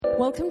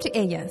Welcome to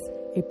Ellas,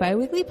 a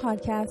bi-weekly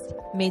podcast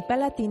made by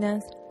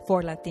Latinas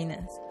for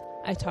Latinas.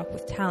 I talk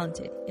with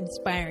talented,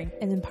 inspiring,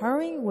 and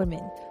empowering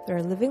women that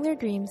are living their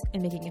dreams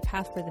and making a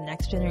path for the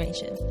next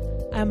generation.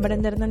 I'm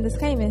Brenda Hernandez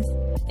Jaimes,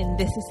 and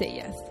this is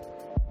Ellas.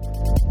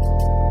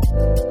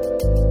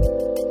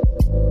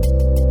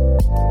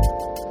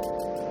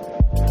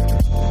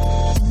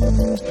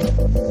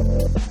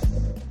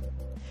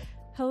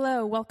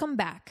 Hello, welcome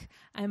back.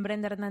 I'm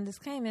Brenda Hernandez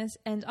Jaimes,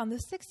 and on the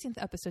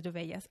 16th episode of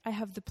Ellas, I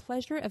have the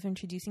pleasure of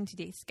introducing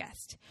today's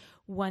guest.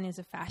 One is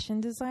a fashion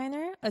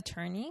designer,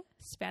 attorney,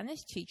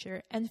 Spanish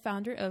teacher, and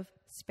founder of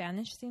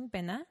Spanish Sin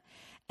Pena,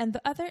 and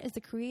the other is the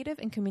creative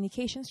and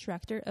communications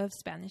director of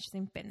Spanish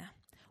Sin Pena.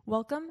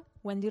 Welcome,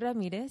 Wendy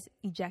Ramirez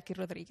and Jackie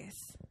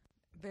Rodriguez.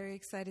 Very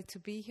excited to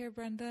be here,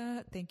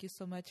 Brenda. Thank you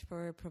so much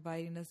for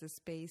providing us a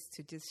space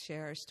to just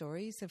share our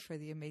stories and for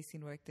the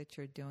amazing work that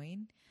you're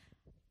doing.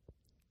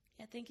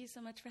 Yeah, thank you so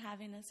much for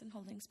having us and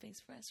holding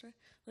space for us. We're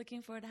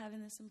looking forward to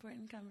having this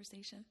important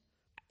conversation.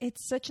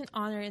 It's such an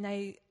honor, and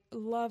I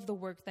love the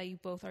work that you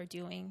both are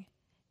doing,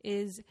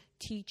 is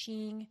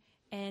teaching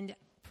and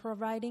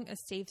providing a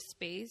safe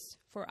space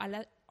for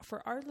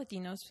our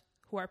Latinos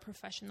who are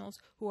professionals,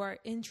 who are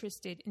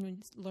interested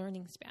in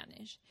learning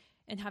Spanish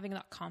and having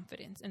that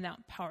confidence and that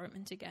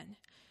empowerment again.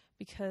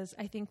 Because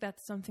I think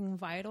that's something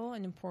vital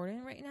and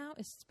important right now,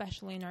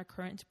 especially in our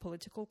current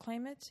political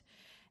climate.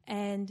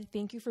 And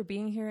thank you for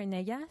being here in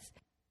Ellas.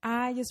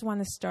 I just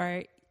want to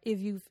start, if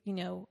you've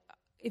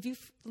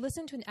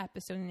listened to an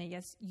episode in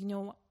Ellas,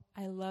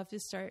 I love to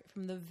start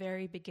from the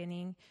very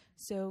beginning.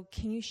 So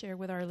can you share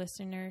with our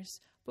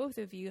listeners, both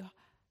of you,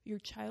 your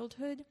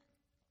childhood,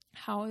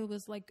 how it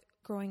was like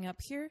growing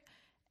up here,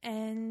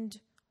 and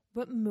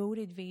what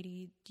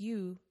motivated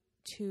you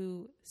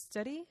to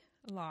study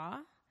law,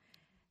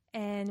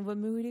 and what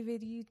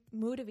motivated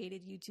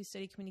you to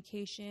study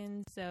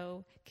communication?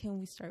 So can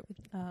we start with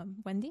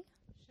Wendy?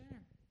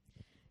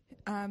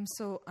 Sure.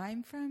 So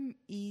I'm from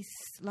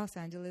East Los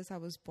Angeles. I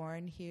was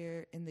born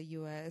here in the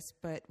U.S.,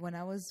 but when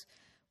I was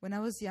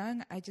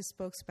young, I just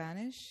spoke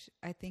Spanish.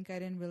 I think I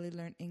didn't really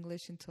learn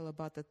English until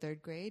about the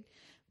third grade.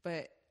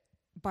 But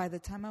by the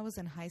time I was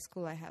in high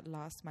school, I had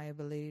lost my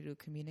ability to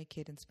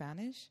communicate in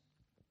Spanish.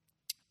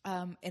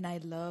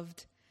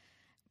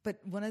 But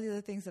one of the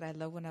other things that I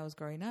loved when I was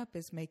growing up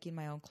is making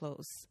my own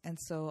clothes. And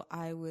so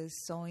I was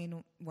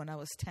sewing when I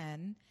was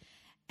 10,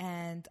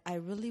 and I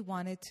really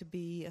wanted to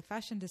be a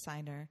fashion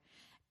designer.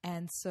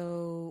 And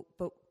so,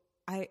 but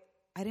I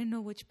didn't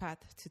know which path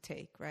to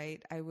take,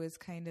 right? I was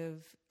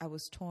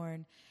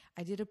torn.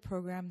 I did a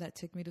program that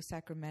took me to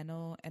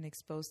Sacramento and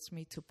exposed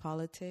me to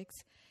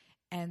politics.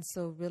 And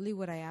so really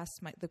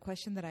the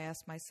question that I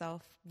asked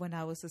myself when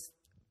I was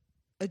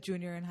a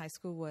junior in high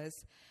school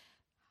was,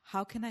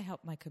 how can I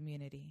help my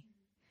community?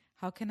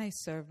 How can I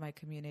serve my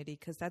community?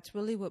 Because that's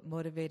really what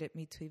motivated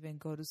me to even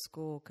go to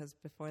school, because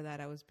before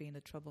that I was being a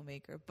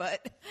troublemaker,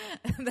 but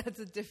that's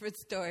a different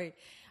story.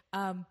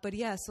 But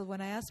yeah, so when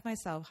I asked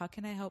myself, how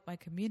can I help my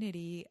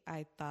community?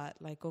 I thought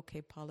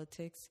okay,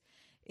 politics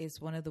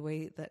is one of the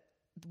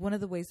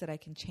ways that I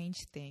can change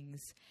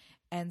things.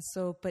 And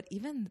so, but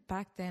even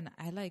back then,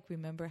 I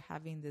remember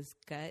having this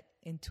gut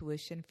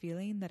intuition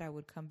feeling that I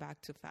would come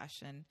back to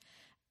fashion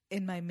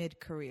in my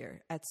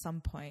mid-career at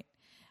some point.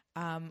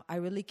 I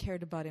really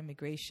cared about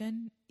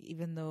immigration,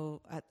 even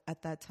though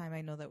at that time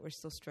I know that we're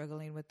still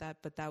struggling with that,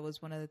 but that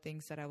was one of the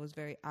things that I was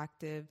very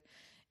active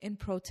in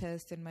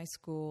protest in my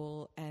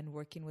school and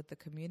working with the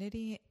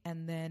community.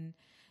 And then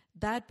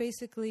that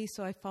basically,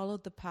 so I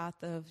followed the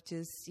path of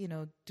just,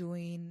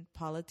 doing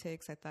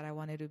politics. I thought I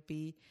wanted to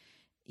be,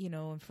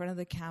 in front of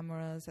the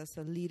cameras as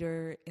a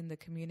leader in the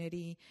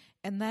community.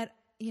 And that,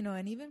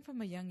 and even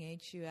from a young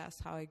age, you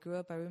asked how I grew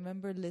up. I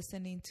remember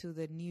listening to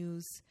the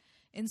news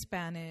in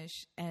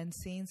Spanish and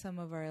seeing some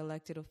of our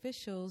elected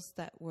officials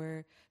that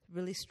were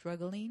really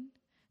struggling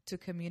to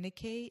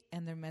communicate,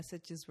 and their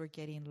messages were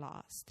getting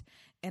lost.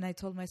 And I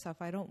told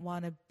myself, I don't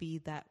want to be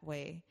that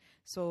way.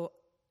 So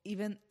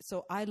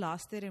I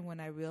lost it. And when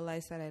I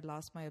realized that I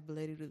lost my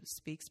ability to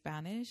speak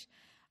Spanish,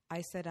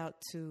 I set out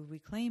to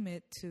reclaim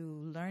it,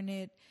 to learn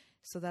it.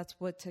 So that's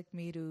what took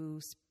me to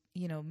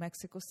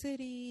Mexico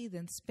City,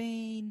 then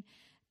Spain,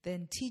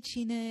 then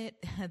teaching it,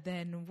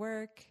 then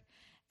work.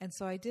 And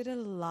so I did a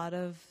lot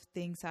of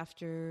things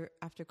after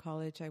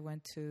college. I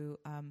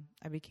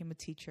became a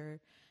teacher.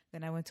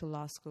 Then I went to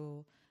law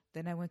school.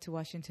 Then I went to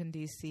Washington,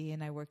 D.C.,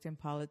 and I worked in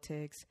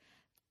politics.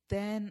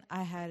 Then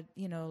I had,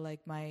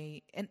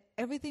 and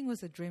everything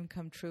was a dream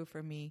come true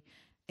for me.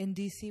 In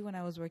D.C., when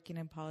I was working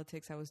in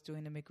politics, I was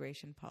doing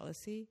immigration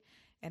policy.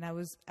 And I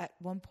was at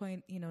one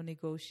point,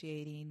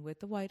 negotiating with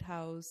the White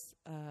House,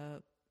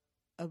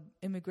 a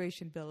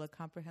immigration bill, a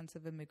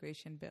comprehensive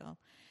immigration bill.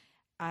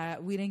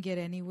 We didn't get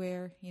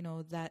anywhere.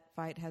 That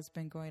fight has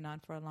been going on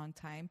for a long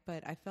time,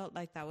 but I felt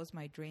like that was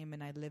my dream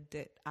and I lived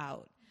it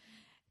out.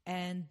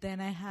 And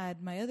then I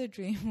had my other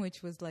dream,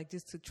 which was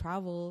just to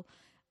travel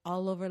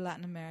all over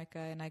Latin America.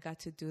 And I got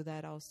to do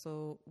that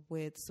also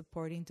with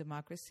supporting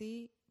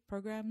democracy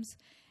programs.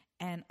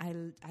 And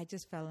I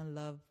just fell in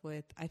love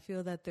with, I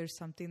feel that there's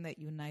something that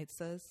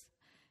unites us.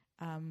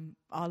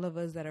 All of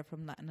us that are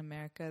from Latin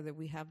America, that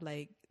we have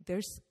like,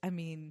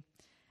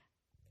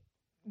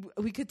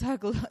 we could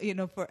talk,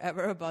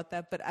 forever about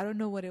that, but I don't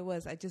know what it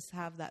was. I just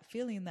have that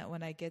feeling that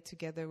when I get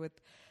together with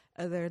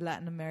other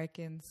Latin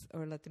Americans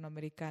or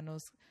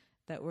Latinoamericanos,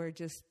 that we're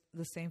just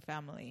the same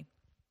family.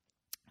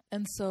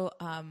 And so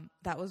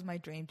that was my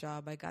dream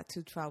job. I got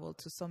to travel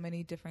to so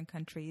many different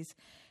countries,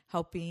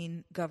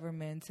 helping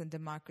governments and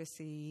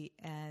democracy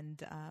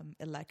and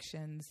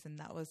elections. And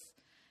that was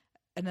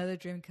another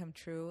dream come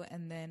true.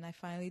 And then I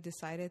finally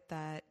decided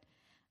that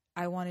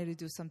I wanted to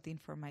do something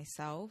for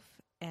myself.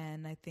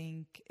 And I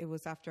think it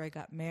was after I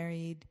got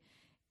married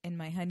in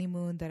my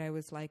honeymoon that I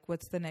was like,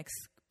 what's the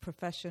next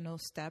professional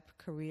step,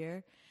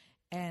 career?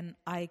 And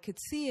I could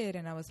see it,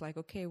 and I was like,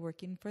 okay,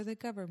 working for the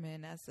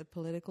government as a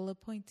political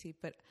appointee.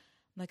 But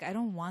like, I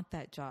don't want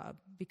that job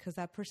because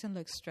that person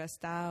looks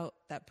stressed out.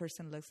 That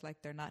person looks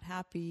like they're not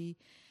happy.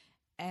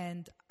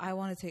 And I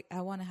want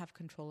to have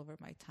control over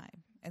my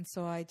time. And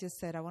so I just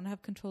said, I want to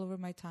have control over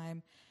my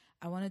time.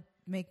 I want to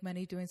make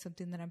money doing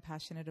something that I'm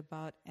passionate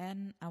about,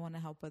 and I want to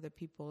help other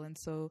people. And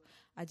so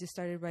I just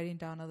started writing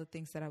down all the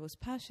things that I was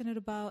passionate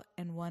about.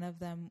 And one of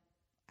them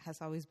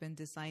has always been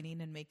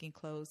designing and making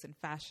clothes and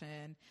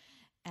fashion.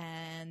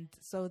 And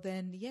so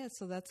then,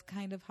 so that's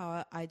kind of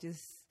how I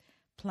just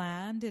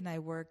planned, and I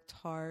worked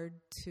hard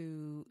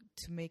to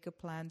make a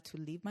plan to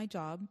leave my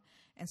job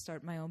and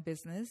start my own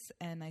business.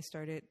 And I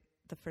started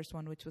the first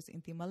one, which was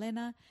Inti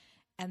Malena.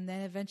 And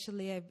then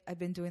eventually I've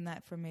been doing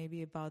that for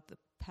maybe about the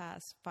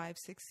past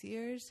 5-6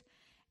 years.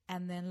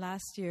 And then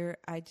last year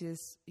I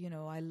just,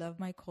 I love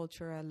my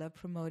culture. I love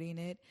promoting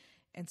it.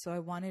 And so I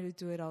wanted to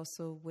do it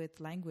also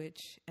with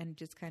language and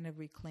just kind of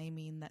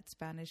reclaiming that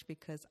Spanish,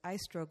 because I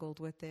struggled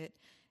with it.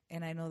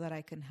 And I know that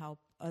I can help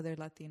other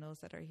Latinos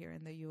that are here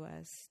in the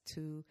U.S.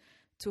 to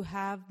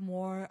have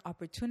more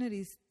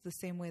opportunities the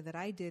same way that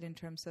I did in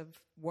terms of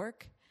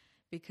work,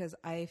 because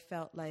I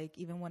felt like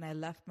even when I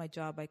left my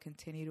job, I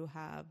continue to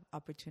have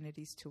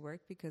opportunities to work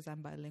because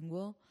I'm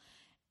bilingual.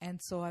 And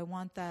so I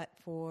want that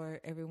for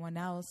everyone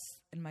else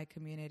in my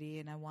community,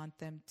 and I want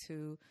them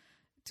to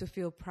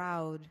feel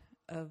proud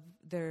of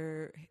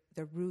their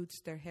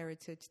roots, their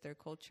heritage, their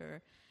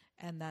culture.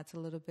 And that's a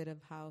little bit of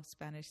how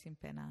Spanish Sin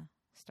Pena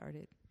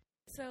started.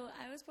 So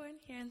I was born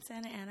here in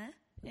Santa Ana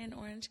in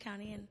Orange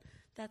County, and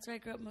that's where I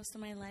grew up most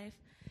of my life.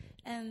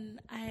 And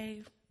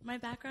my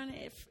background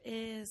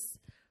is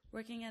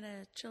working at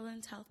a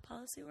children's health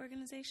policy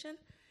organization.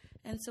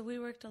 And so we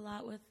worked a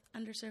lot with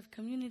underserved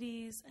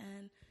communities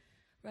and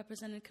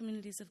represented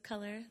communities of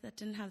color that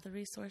didn't have the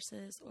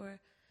resources or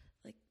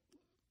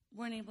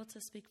weren't able to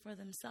speak for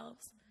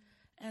themselves.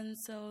 And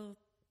so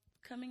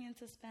coming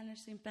into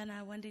Spanish Sin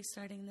Pena, Wendy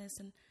starting this,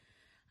 and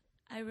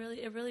it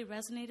really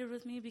resonated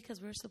with me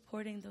because we're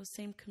supporting those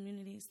same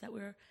communities that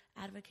we were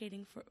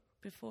advocating for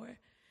before.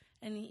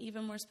 And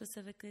even more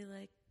specifically,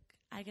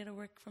 I get to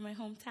work for my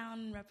hometown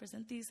and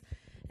represent these.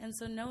 And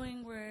so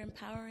knowing we're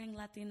empowering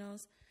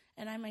Latinos,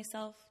 and I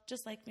myself,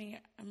 just like me,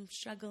 I'm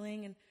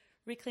struggling and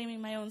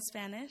reclaiming my own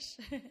Spanish.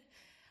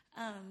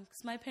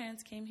 Because my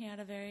parents came here at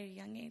a very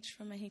young age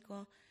from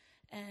Mexico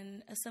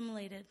and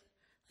assimilated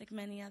like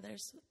many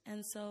others.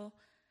 And so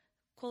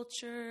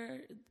culture,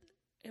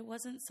 it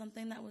wasn't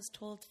something that was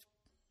told.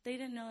 They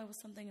didn't know it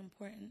was something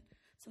important,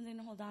 something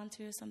to hold on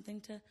to,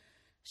 something to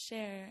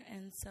share.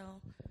 And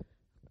so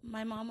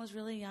my mom was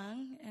really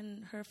young,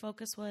 and her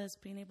focus was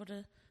being able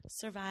to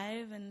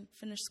survive and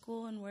finish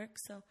school and work.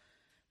 So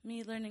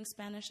me learning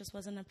Spanish just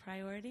wasn't a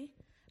priority.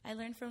 I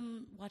learned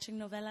from watching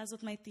novelas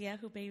with my tia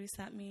who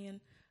babysat me, and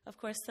of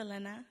course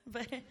Selena.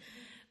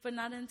 But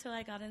not until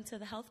I got into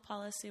the health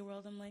policy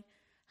world, I'm like,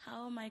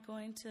 how am I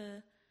going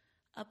to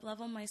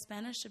up-level my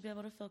Spanish to be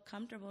able to feel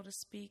comfortable to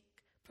speak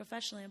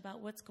professionally about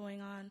what's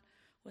going on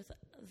with,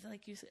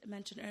 like you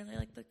mentioned earlier,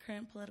 like the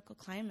current political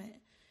climate.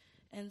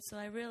 And so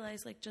I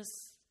realized just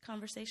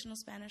conversational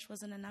Spanish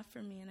wasn't enough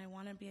for me, and I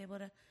want to be able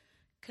to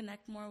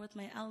connect more with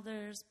my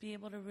elders, be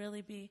able to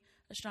really be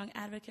a strong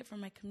advocate for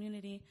my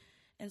community,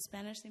 and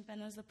Spanish Sin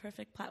Pena is the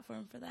perfect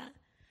platform for that.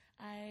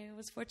 I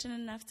was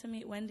fortunate enough to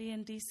meet Wendy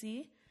in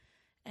D.C.,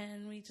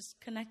 and we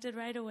just connected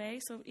right away.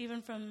 So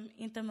even from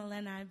Inti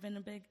Malena, I've been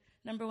a big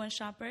 #1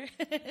 shopper.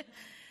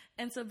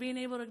 And so being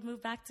able to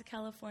move back to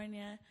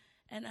California,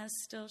 and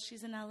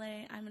she's in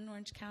LA, I'm in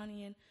Orange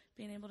County, and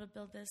being able to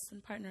build this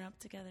and partner up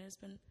together has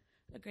been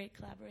a great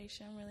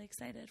collaboration. I'm really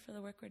excited for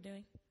the work we're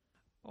doing.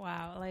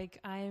 Wow,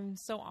 I'm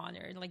so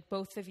honored.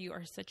 Both of you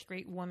are such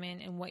great women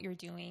in what you're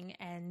doing,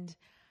 and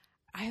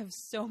I have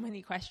so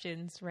many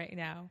questions right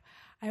now.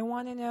 I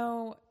want to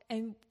know,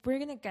 and we're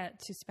going to get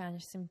to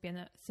Spanish Sin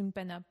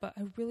Pena, but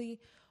I really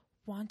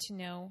want to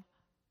know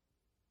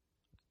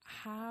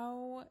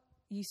how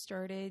you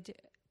started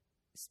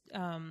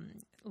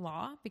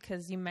law,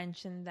 because you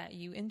mentioned that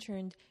you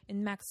interned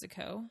in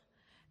Mexico.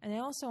 And I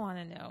also want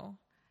to know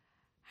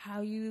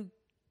how you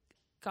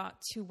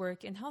got to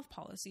work in health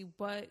policy.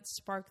 What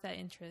sparked that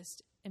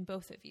interest in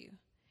both of you?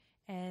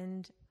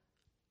 And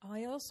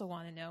I also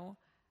want to know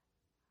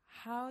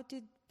how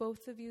did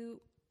both of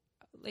you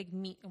like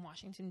meet in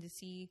Washington,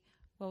 D.C.?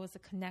 What was the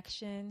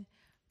connection?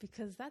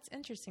 Because that's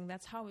interesting.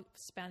 That's how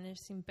Spanish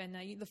Sin Pena,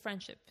 the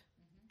friendship,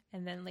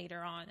 and then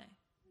later on,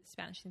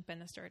 Spanish Sin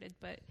Pena started.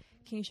 But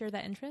can you share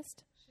that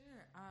interest?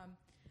 Sure.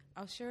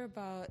 I'll share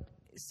about,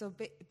 so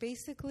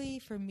basically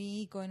for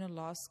me, going to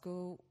law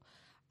school,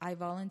 I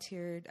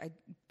volunteered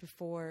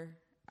before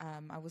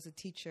I was a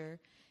teacher,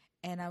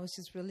 and I was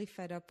just really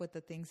fed up with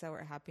the things that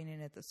were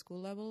happening at the school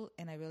level,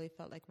 and I really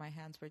felt like my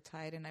hands were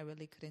tied and I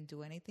really couldn't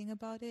do anything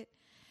about it.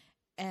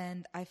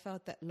 And I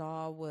felt that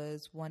law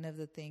was one of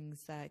the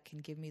things that can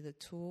give me the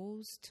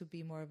tools to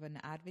be more of an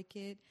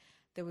advocate.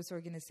 There was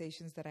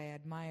organizations that I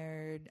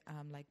admired,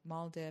 like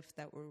MALDEF,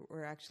 that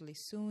were actually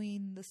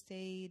suing the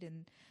state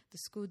and the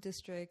school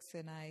districts.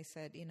 And I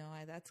said,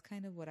 that's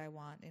kind of what I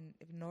want. And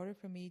in order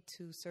for me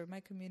to serve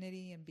my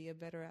community and be a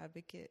better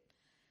advocate,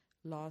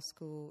 law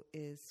school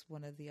is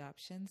one of the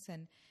options.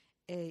 And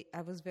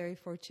I was very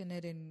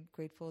fortunate and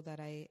grateful that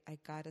I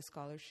got a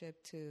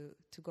scholarship to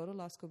go to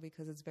law school,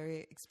 because it's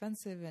very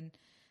expensive, and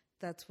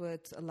that's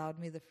what allowed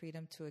me the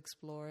freedom to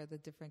explore the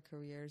different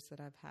careers that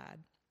I've had.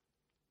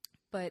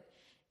 But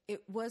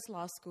it was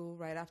law school,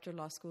 right after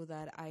law school,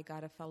 that I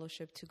got a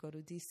fellowship to go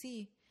to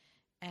D.C.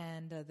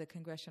 and the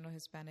Congressional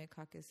Hispanic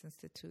Caucus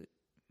Institute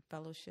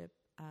fellowship.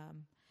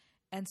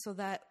 And so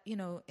that,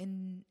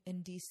 in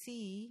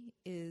D.C.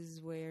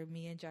 is where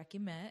me and Jackie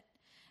met.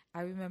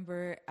 I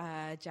remember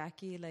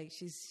Jackie, like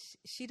she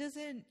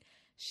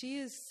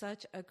is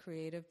such a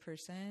creative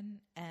person,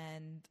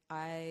 and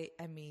I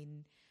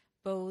mean,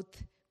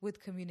 both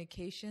with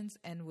communications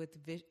and with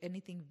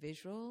anything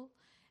visual.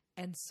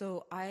 And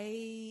so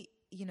I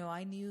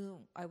knew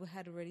I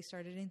had already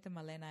started in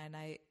Malena, and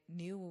I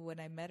knew when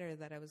I met her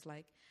that I was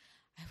like,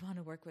 I want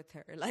to work with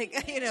her.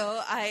 Like,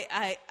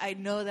 I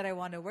know that I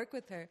want to work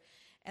with her,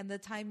 and the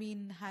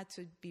timing had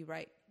to be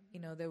right.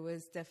 There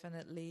was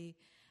definitely,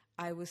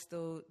 I was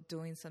still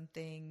doing some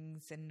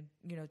things and,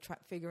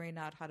 figuring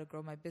out how to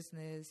grow my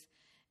business.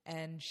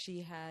 And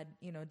she had,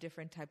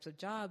 different types of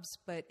jobs.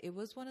 But it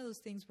was one of those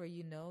things where,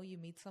 you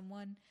meet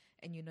someone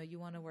and you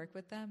want to work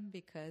with them,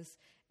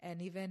 and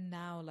even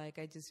now, like,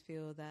 I just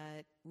feel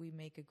that we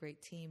make a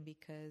great team,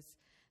 because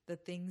the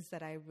things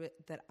that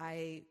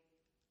I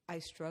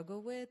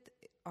struggle with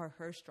are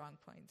her strong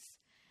points.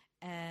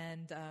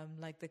 And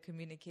like the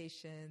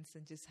communications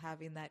and just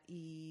having that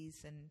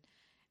ease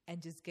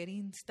and just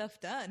getting stuff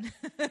done.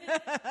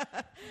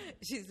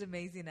 She's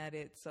amazing at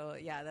it. So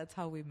yeah, that's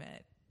how we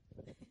met.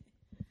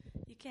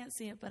 You can't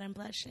see it, but I'm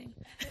blushing.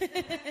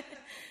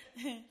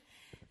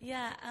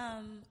 Yeah,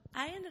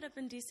 I ended up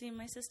in D.C.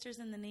 My sister's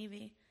in the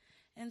Navy,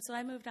 and so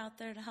I moved out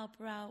there to help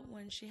her out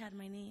when she had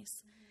my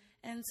niece.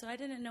 And so I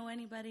didn't know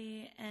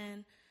anybody,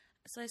 and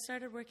so I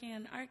started working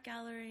in an art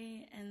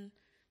gallery and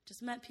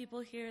just met people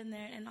here and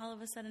there, and all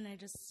of a sudden I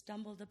just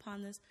stumbled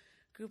upon this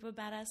group of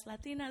badass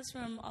Latinas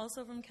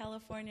also from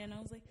California, and I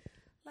was like,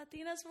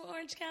 Latinas from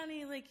Orange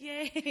County, like,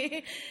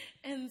 yay.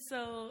 And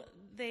so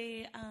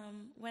they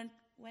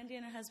Wendy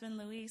and her husband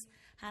Luis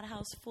had a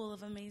house full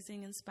of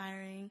amazing,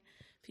 inspiring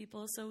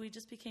people, so we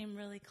just became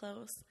really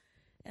close.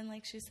 And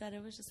like she said,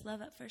 it was just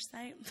love at first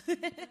sight.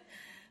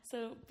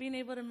 So being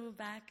able to move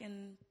back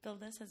and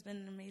build this has been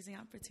an amazing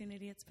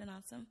opportunity. It's been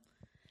awesome.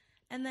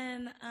 And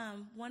then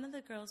one of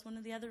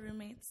the other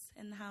roommates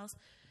in the house,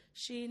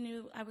 she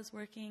knew I was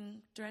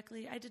working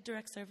directly. I did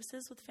direct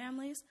services with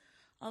families,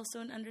 also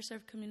in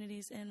underserved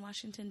communities in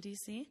Washington,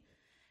 D.C.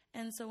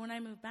 And so when I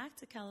moved back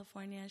to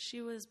California,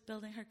 she was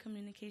building her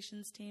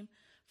communications team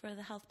for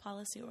the health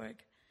policy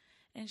org.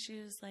 And she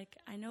was like,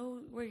 I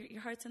know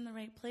your heart's in the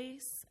right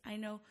place. I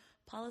know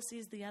policy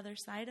is the other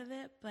side of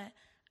it, but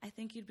I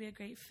think you'd be a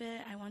great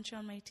fit. I want you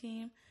on my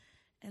team.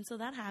 And so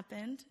that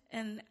happened,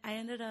 and I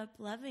ended up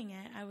loving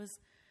it. I was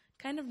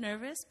kind of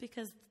nervous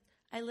because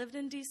I lived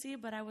in D.C.,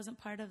 but I wasn't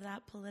part of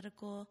that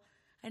political.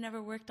 I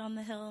never worked on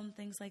the Hill and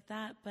things like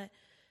that. But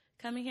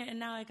coming here, and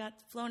now I got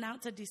flown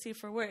out to D.C.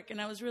 for work, and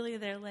I was really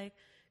there, like,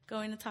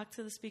 going to talk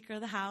to the Speaker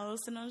of the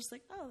House, and I was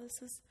like, oh,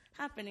 this is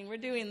happening. We're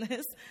doing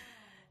this.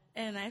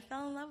 And I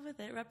fell in love with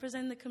it.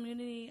 Representing the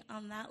community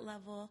on that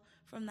level,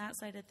 from that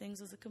side of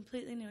things, was a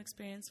completely new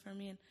experience for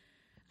me. And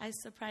I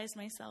surprised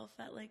myself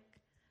at,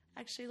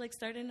 actually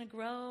starting to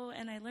grow,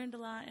 and I learned a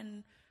lot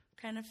and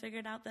kind of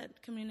figured out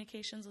that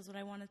communications was what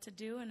I wanted to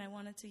do, and I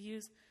wanted to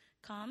use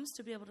comms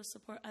to be able to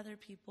support other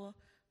people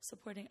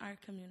supporting our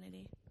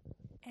community.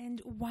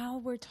 And while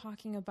we're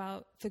talking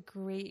about the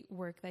great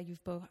work that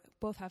you've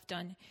both have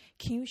done,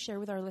 can you share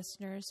with our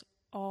listeners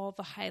all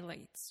the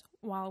highlights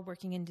while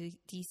working in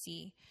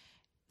DC,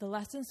 the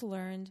lessons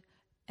learned,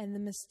 and the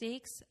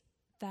mistakes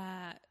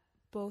that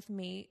both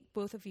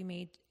of you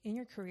made in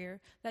your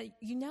career that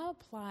you now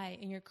apply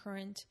in your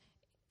current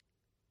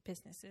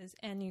businesses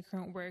and your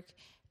current work,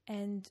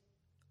 and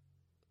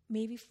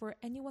maybe for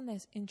anyone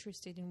that's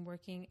interested in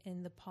working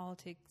in the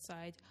politics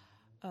side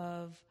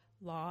of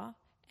law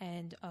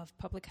and of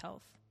public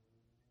health,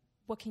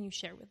 what can you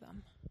share with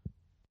them?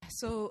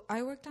 So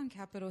I worked on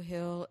Capitol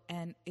Hill,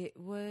 and it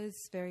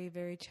was very,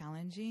 very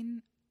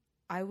challenging.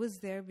 I was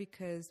there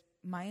because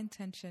my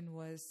intention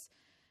was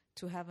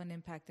to have an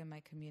impact in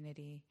my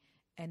community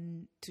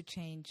and to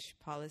change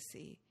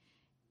policy.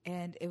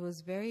 And it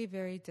was very,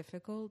 very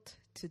difficult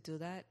to do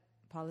that.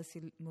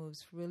 Policy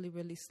moves really,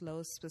 really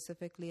slow,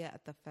 specifically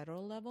at the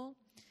federal level.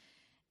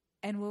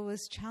 And what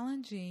was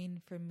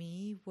challenging for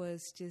me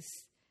was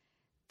just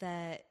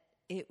that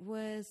it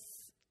was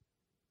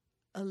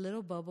a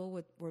little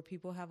bubble where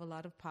people have a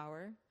lot of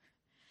power,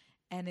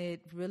 and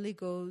it really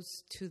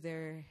goes to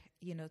their,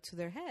 to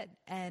their head.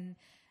 And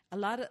a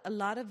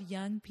lot of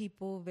young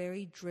people,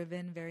 very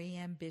driven, very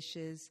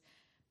ambitious,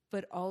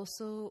 but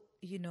also,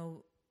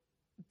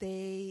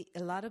 a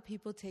lot of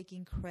people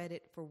taking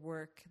credit for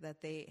work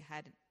that they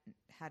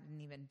hadn't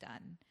even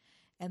done.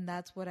 And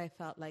that's what I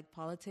felt like.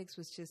 Politics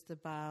was just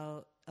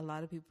about a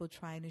lot of people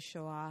trying to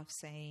show off,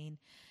 saying,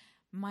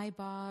 my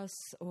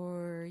boss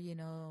or,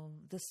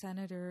 the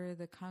senator,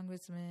 the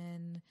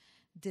congressman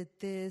did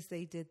this,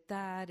 they did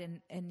that.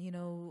 And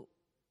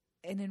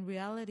in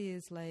reality,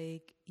 it's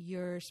like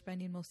you're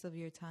spending most of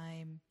your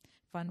time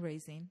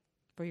fundraising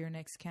for your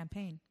next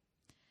campaign.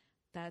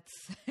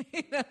 That's,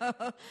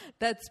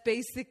 that's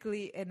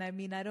basically, and I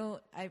mean,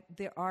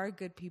 there are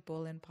good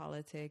people in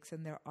politics,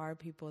 and there are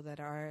people that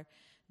are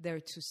there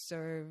to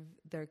serve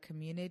their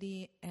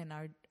community and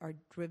are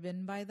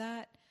driven by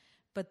that.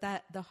 But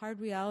that the hard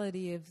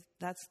reality of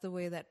that's the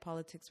way that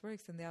politics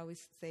works. And they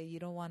always say, you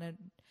don't want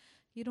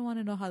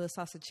to know how the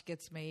sausage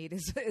gets made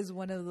is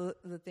one of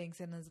the things.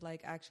 And it's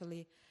like,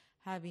 actually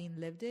having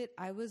lived it,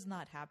 I was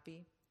not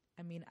happy.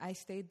 I mean, I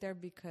stayed there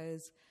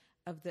because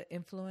of the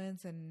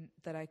influence and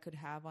that I could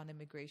have on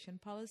immigration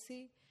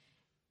policy.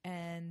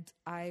 And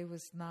I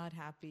was not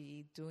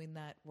happy doing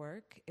that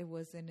work. It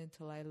wasn't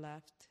until I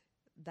left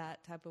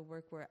that type of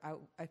work where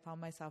I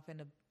found myself in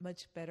a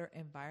much better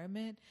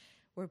environment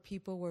where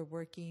people were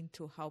working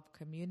to help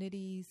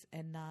communities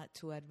and not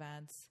to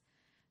advance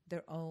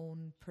their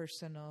own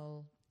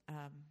personal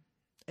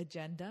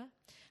agenda.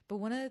 But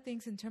one of the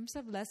things in terms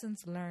of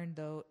lessons learned,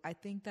 though, I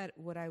think that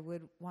what I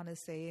would want to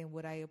say and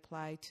what I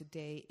apply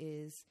today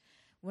is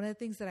one of the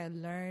things that I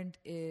learned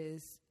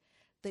is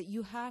that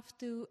you have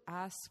to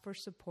ask for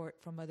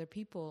support from other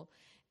people.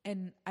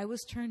 And I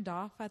was turned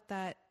off at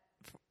that.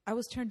 I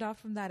was turned off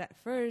from that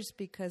at first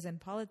because in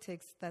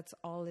politics, that's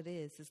all it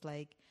is. It's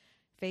like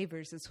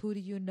favors. It's who do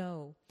you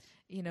know?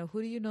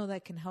 Who do you know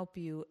that can help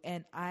you?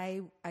 And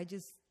I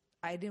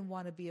didn't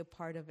want to be a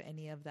part of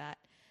any of that.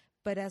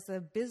 But as a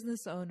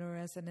business owner,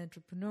 as an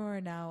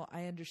entrepreneur now,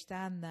 I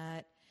understand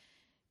that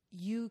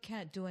you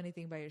can't do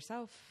anything by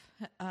yourself,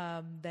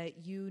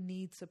 that you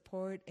need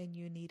support and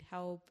you need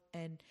help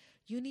and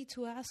you need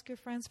to ask your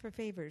friends for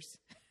favors.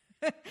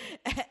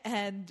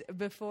 and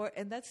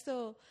that's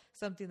still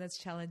something that's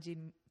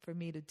challenging for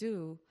me to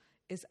do,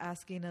 is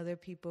asking other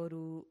people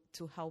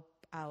to help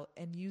out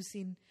and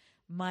using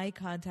my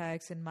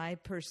contacts and my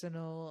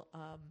personal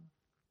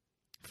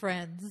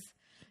friends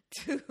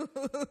to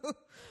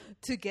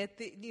get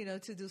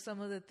to do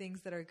some of the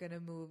things that are going to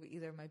move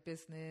either my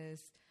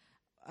business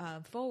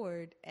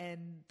forward.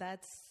 And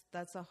that's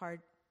a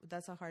hard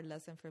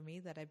lesson for me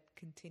that I'm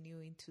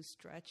continuing to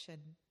stretch and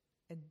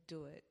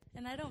do it.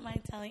 And I don't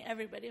mind telling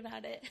everybody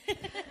about it.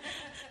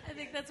 I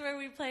think that's where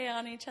we play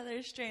on each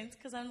other's strengths,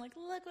 because I'm like,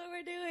 look what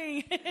we're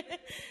doing.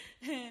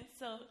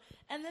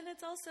 And then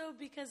it's also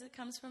because it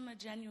comes from a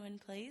genuine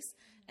place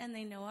and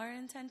they know our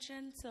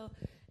intention. So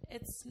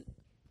it's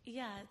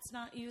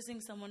not using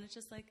someone. It's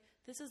just like,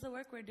 this is the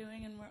work we're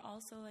doing, and we're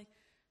also like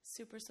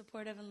super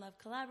supportive and love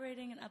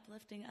collaborating and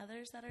uplifting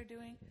others that are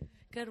doing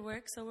good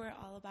work. So we're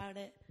all about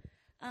it.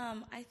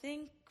 I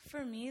think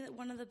for me that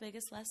one of the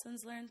biggest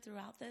lessons learned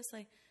throughout this,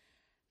 like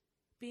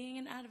being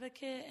an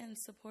advocate and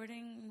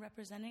supporting and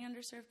representing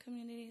underserved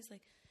communities,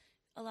 like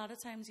a lot of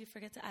times you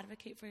forget to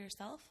advocate for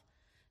yourself,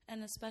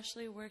 and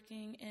especially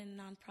working in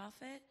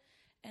nonprofit.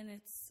 And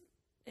it's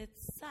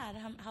sad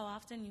how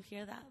often you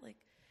hear that,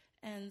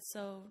 and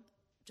so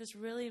just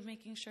really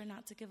making sure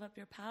not to give up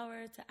your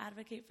power, to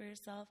advocate for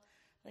yourself.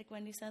 Like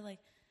Wendy said, like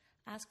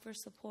ask for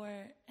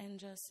support and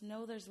just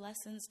know there's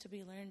lessons to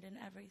be learned in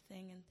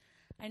everything. And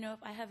I know if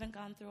I haven't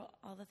gone through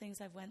all the things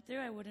I've went through,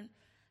 I wouldn't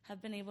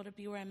have been able to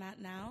be where I'm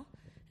at now.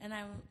 And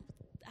I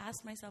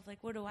asked myself, like,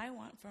 what do I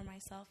want for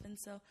myself? And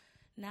so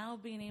now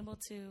being able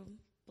to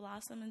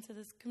blossom into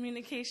this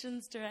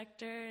communications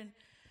director, and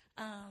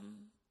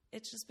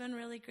it's just been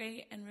really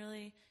great and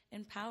really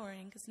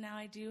empowering, because now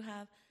I do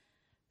have,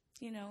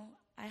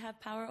 I have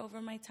power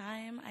over my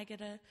time. I get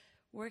to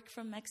work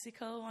from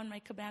Mexico on my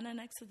cabana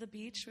next to the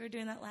beach. We were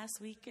doing that last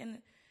week, and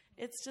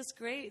it's just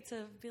great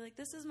to be like,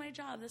 this is my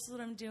job. This is what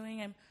I'm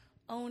doing. I'm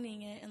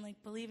owning it and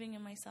like believing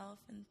in myself.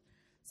 And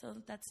so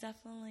that's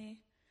definitely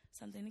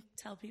something to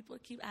tell people.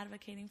 Keep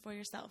advocating for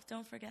yourself.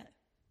 Don't forget.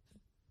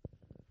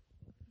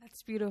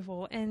 That's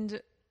beautiful.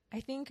 And I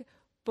think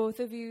both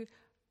of you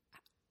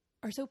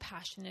are so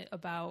passionate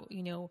about,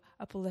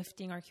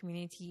 uplifting our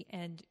community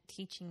and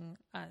teaching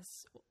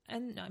us,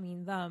 and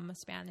them,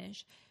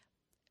 Spanish.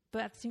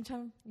 but at the same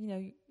time,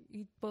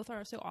 you both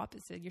are so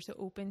opposite. You're so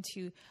open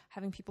to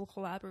having people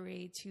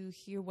collaborate, to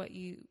hear what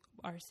you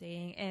are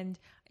saying. And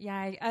yeah,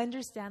 I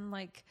understand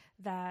like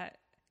that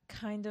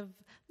kind of,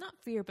 not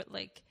fear, but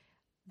like,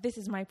 this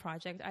is my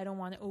project. I don't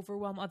want to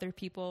overwhelm other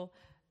people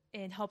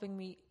in helping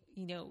me,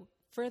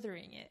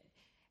 furthering it.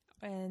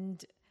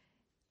 And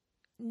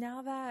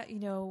now that,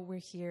 we're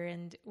here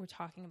and we're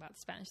talking about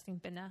Spanish Sin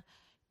Pena,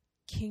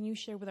 can you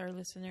share with our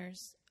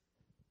listeners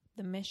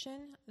the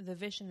mission, the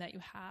vision that you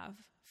have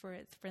for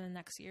it for the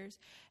next years?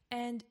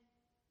 And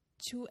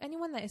to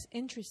anyone that is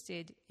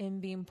interested in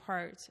being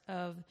part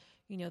of,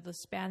 the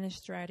Spanish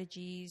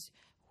strategies,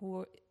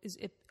 who is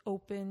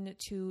open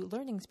to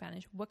learning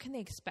Spanish, what can they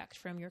expect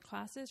from your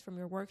classes, from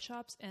your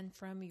workshops, and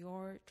from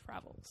your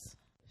travels?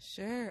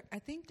 Sure. I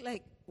think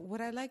like what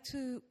I like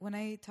to, when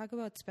I talk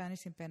about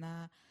Spanish Sin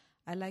Pena,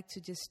 I like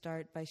to just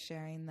start by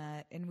sharing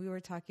that, and we were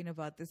talking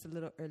about this a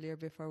little earlier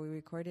before we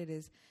recorded,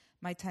 is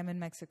my time in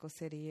Mexico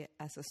City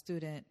as a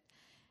student.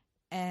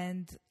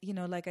 And,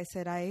 like I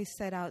said, I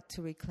set out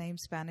to reclaim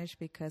Spanish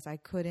because I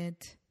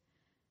couldn't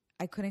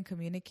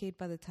communicate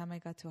by the time I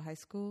got to high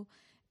school.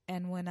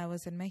 And when I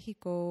was in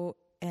Mexico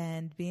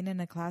and being in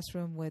a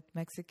classroom with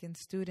Mexican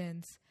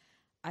students,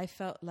 I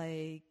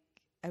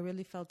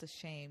really felt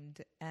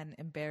ashamed and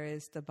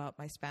embarrassed about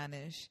my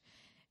Spanish.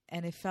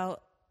 And I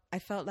felt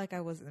like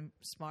I wasn't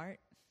smart.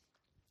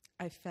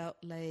 I felt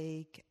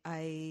like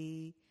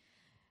I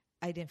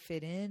didn't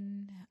fit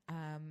in.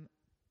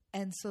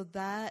 And so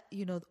that,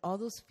 all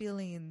those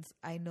feelings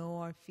I know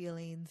are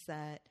feelings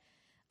that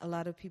a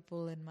lot of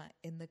people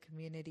in the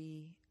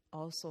community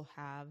also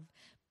have.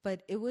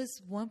 But it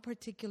was one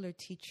particular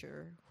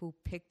teacher who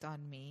picked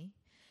on me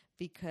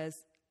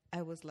because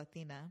I was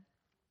Latina,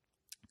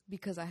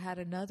 because I had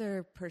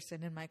another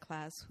person in my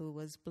class who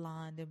was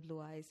blonde and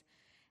blue eyes,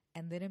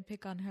 and they didn't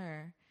pick on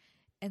her.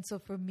 And so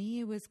for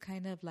me, it was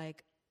kind of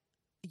like,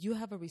 you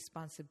have a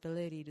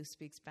responsibility to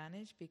speak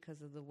Spanish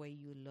because of the way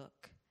you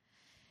look.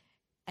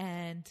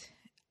 And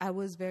I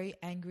was very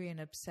angry and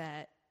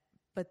upset.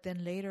 But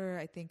then later,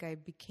 I think I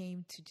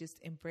became to just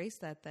embrace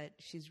that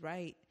she's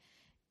right,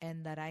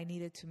 and that I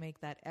needed to make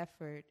that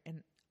effort,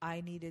 and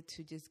I needed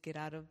to just get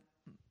out of,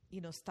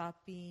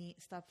 stop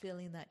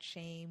feeling that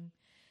shame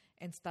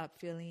and stop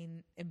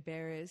feeling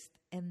embarrassed,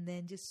 and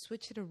then just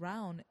switch it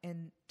around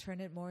and turn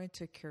it more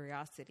into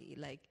curiosity.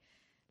 Like,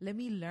 let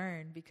me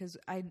learn, because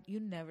you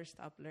never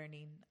stop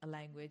learning a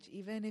language.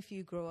 Even if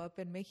you grow up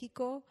in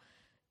Mexico,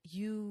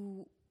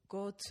 you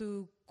go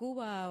to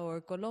Cuba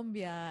or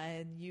Colombia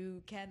and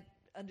you can't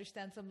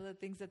understand some of the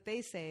things that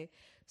they say.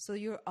 So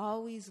you're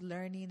always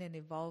learning and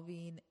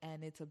evolving,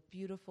 and it's a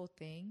beautiful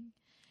thing.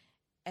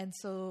 And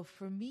so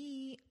for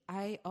me,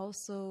 I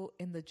also,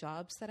 in the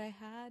jobs that I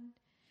had,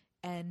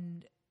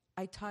 and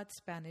I taught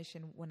Spanish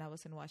when I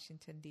was in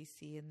Washington,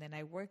 D.C., and then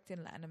I worked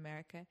in Latin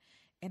America,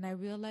 and I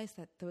realized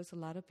that there was a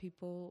lot of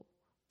people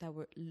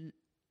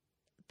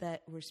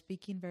that were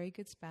speaking very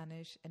good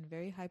Spanish and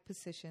very high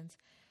positions,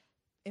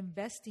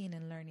 investing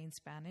in learning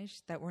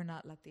Spanish, that were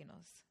not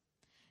Latinos.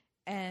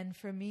 And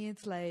for me,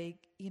 it's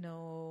like,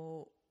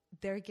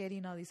 they're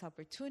getting all these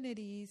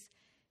opportunities,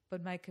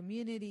 but my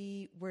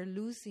community, we're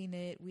losing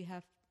it. We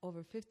have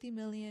over 50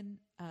 million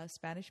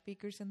Spanish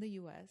speakers in the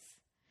U.S.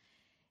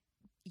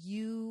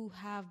 You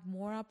have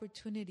more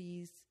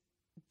opportunities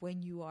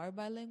when you are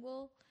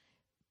bilingual,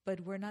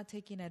 but we're not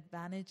taking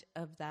advantage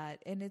of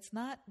that. And it's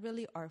not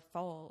really our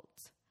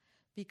fault,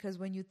 because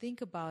when you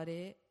think about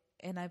it,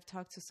 and I've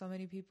talked to so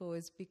many people,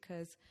 is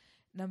because,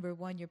 number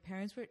one, your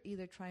parents were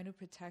either trying to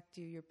protect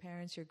you, your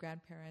parents, your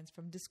grandparents,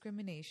 from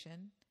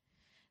discrimination.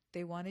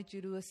 They wanted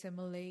you to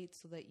assimilate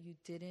so that you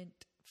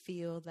didn't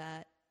feel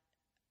that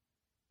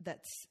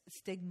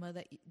stigma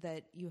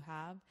that you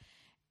have.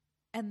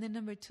 And then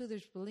number two,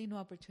 there's really no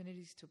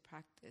opportunities to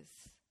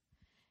practice.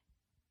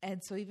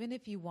 And so even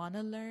if you want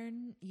to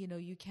learn,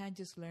 you can't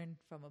just learn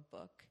from a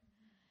book.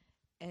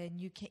 And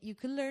you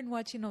can learn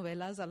watching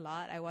novelas a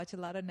lot. I watch a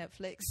lot of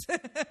Netflix.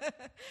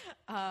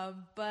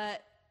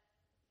 But,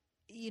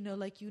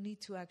 like, you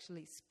need to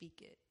actually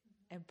speak it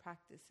and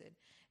practice it.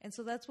 And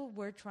so that's what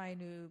we're trying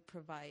to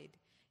provide,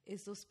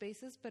 is those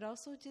spaces, but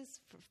also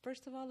just,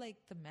 first of all, like,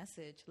 the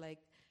message, like,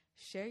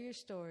 share your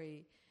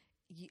story.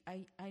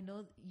 I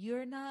know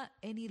you're not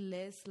any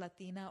less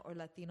Latina or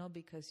Latino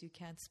because you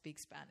can't speak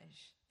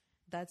Spanish.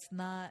 That's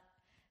not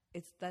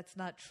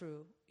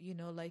true.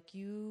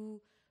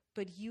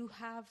 But you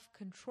have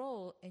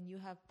control and you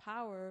have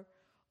power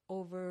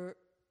over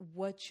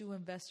what you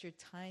invest your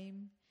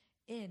time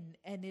in.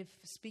 And if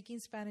speaking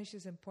Spanish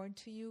is important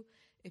to you,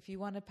 if you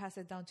want to pass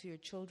it down to your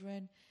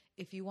children,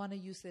 if you want to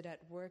use it at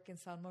work and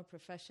sound more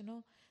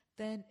professional,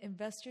 then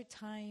invest your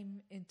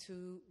time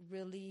into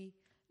really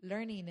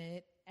learning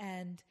it.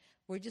 And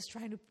we're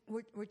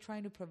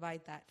trying to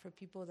provide that for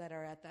people that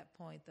are at that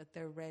point, that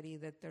they're ready,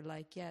 that they're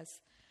like,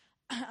 yes,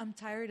 I'm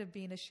tired of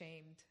being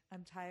ashamed.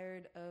 I'm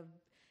tired of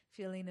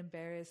feeling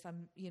embarrassed. I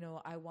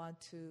want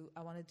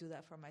to do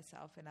that for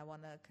myself, and I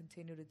want to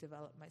continue to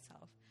develop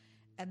myself.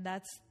 And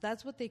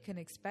that's what they can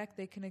expect.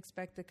 They can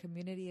expect a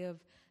community of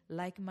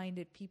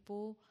like-minded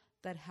people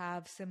that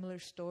have similar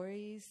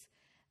stories,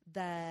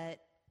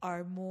 that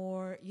are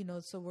more,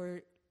 so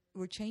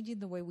we're changing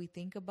the way we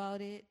think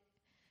about it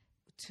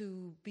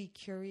to be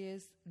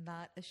curious,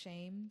 not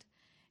ashamed.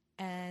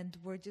 And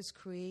we're just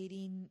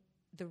creating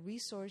the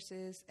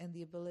resources and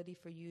the ability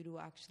for you to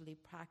actually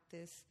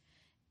practice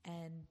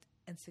and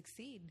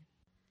succeed.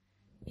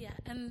 Yeah,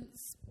 and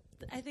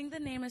I think the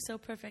name is so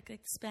perfect.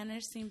 Like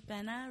Spanish Sin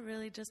Pena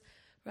really just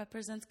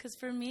represents, because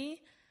for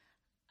me,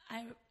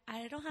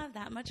 I don't have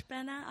that much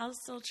pena. I'll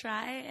still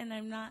try, and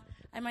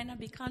I might not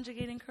be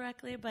conjugating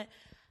correctly, but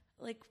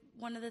like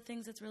one of the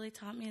things that's really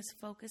taught me is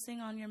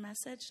focusing on your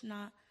message,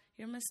 not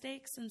your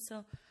mistakes. And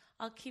so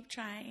I'll keep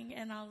trying,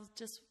 and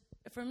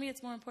for me,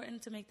 it's more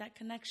important to make that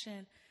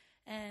connection.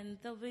 And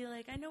they'll be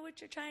like, I know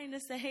what you're trying to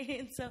say.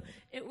 And so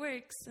it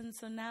works. And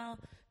so now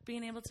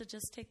being able to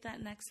just take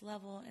that next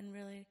level and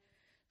really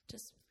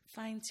just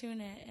fine tune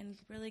it and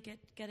really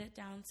get it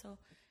down. So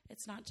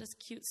it's not just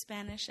cute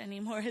Spanish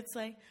anymore. It's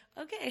like,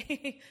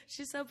 okay,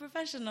 she's so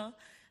professional.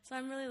 So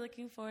I'm really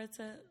looking forward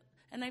to,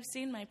 and I've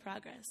seen my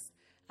progress.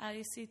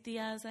 I see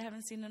tias I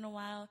haven't seen in a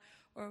while,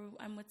 or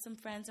I'm with some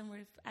friends, and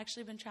we've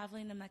actually been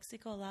traveling to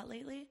Mexico a lot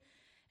lately.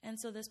 And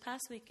so this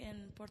past week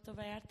in Puerto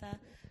Vallarta,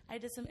 I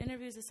did some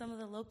interviews with some of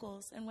the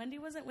locals, and Wendy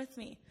wasn't with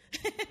me.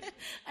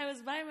 I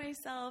was by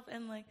myself,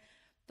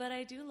 but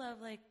I do love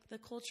the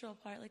cultural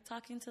part,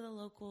 talking to the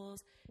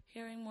locals,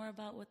 hearing more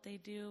about what they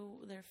do,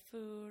 their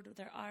food,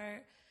 their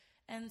art.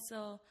 And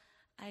so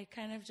I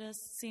kind of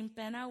just, Sin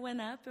Pena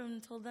went up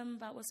and told them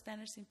about what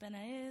Spanish Sin Pena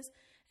is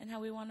and how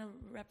we want to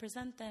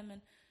represent them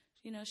and,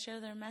 share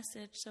their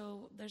message.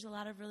 So there's a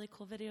lot of really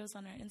cool videos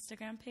on our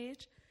Instagram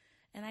page.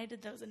 And I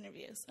did those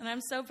interviews. And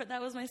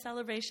that was my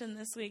celebration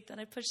this week, that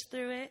I pushed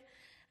through it.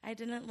 I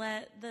didn't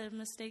let the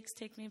mistakes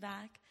take me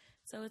back.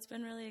 So it's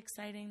been really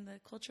exciting. The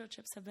cultural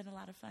trips have been a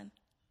lot of fun.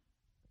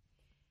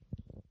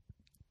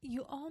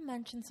 You all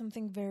mentioned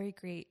something very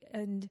great.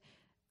 And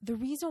the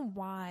reason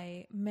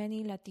why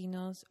many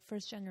Latinos,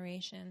 first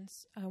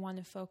generations, I want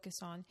to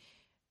focus on,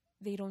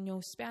 they don't know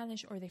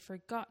Spanish or they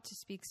forgot to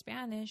speak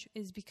Spanish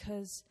is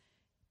because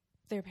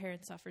their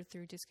parents suffered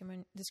through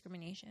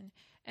discrimination.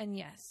 And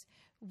yes,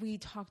 we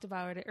talked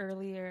about it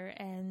earlier,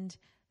 and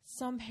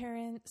some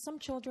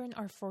children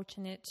are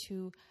fortunate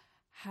to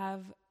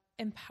have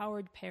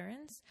empowered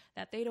parents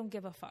that they don't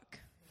give a fuck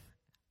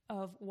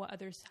of what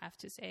others have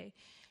to say,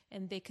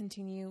 and they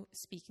continue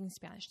speaking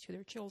Spanish to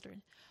their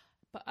children.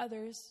 But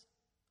others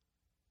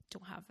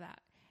don't have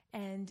that.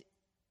 And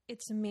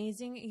it's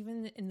amazing,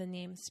 even in the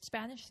name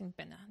Spanish Sin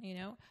Pena,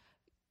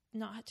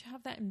 not to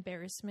have that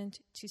embarrassment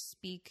to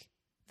speak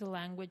the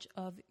language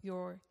of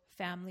your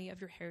family, of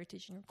your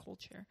heritage and your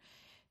culture.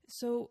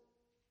 So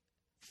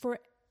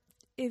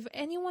if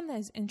anyone that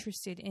is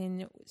interested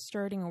in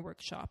starting a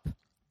workshop,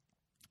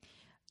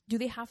 do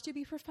they have to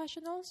be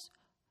professionals?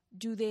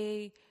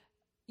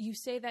 You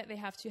say that they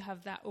have to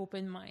have that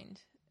open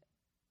mind.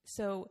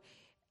 So,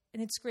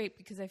 and it's great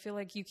because I feel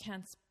like you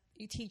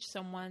teach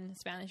someone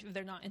Spanish if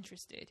they're not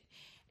interested.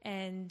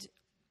 And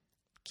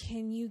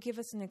can you give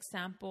us an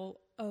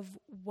example of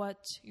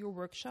what your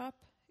workshop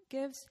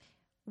gives?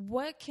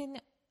 What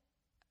can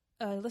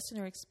a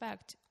listener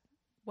expect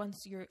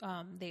once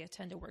they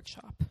attend a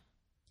workshop?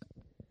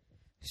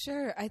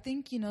 Sure. I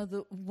think,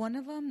 one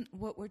of them,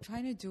 what we're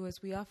trying to do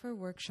is we offer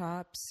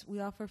workshops. We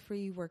offer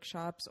free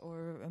workshops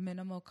or a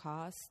minimal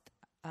cost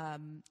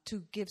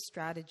to give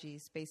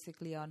strategies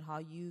basically on how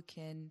you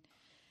can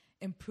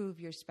improve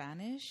your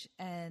Spanish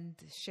and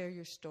share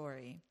your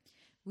story.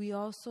 We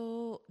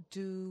also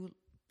do,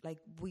 like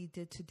we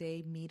did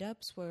today,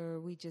 meetups where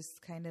we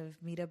just kind of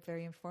meet up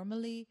very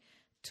informally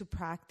to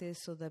practice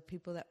so that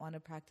people that want to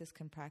practice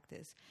can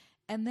practice.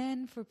 And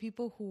then for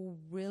people who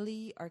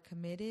really are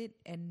committed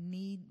and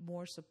need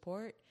more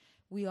support,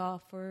 we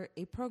offer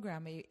a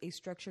program, a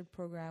structured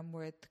program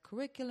with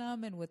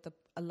curriculum and with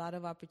a lot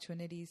of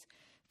opportunities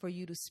for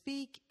you to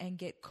speak and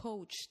get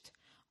coached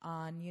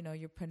on,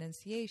 your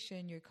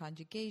pronunciation, your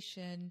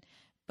conjugation,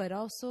 but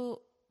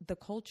also the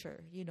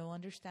culture,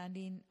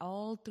 understanding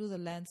all through the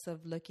lens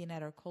of looking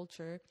at our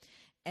culture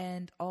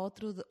and all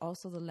through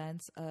also the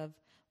lens of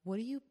what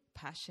are you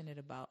passionate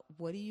about?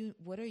 What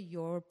are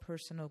your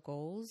personal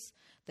goals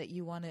that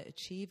you want to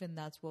achieve? And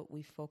that's what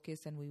we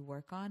focus and we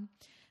work on.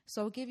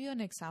 So I'll give you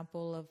an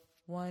example of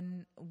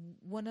one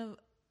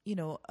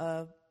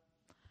of,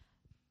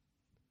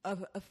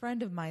 a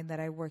friend of mine that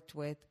I worked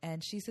with,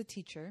 and she's a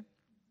teacher.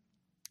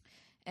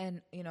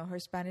 And, her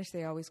Spanish,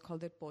 they always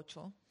called it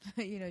pocho.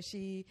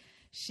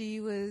 She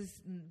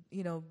was,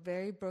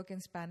 very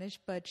broken Spanish,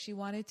 but she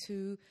wanted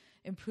to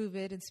improve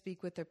it and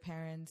speak with her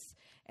parents.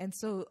 And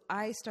so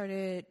I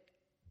started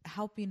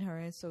helping her.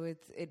 And so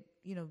it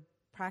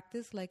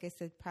practice, like I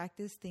said,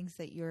 practice things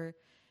that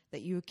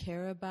you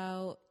care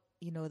about,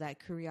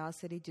 that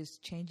curiosity,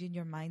 just changing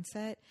your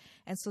mindset.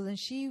 And so then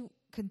she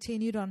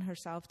continued on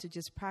herself to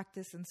just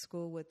practice in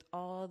school with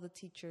all the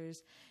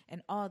teachers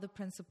and all the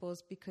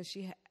principals because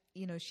she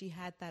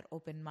had that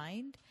open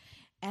mind.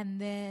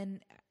 And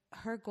then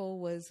her goal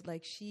was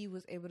like she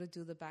was able to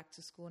do the back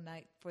to school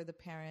night for the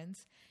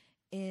parents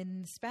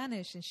in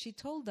Spanish, and she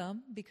told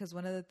them, because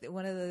one of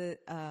the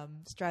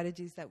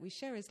strategies that we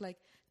share is like,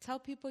 tell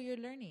people you're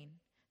learning.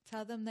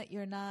 Tell them that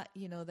you're not,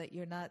 that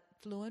you're not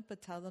fluent,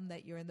 but tell them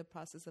that you're in the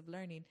process of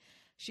learning.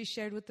 She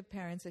shared with the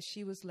parents that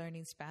she was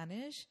learning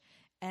Spanish,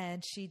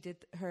 and she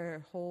did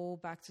her whole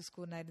back to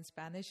school night in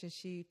Spanish, and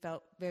she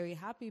felt very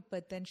happy.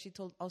 But then she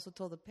also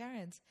told the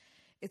parents,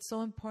 it's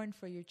so important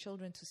for your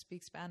children to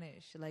speak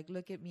Spanish. Like,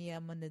 look at me,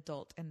 I'm an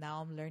adult, and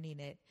now I'm learning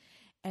it.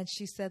 And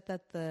she said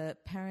that the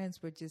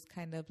parents were just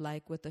kind of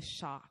like with a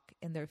shock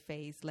in their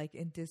face, like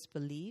in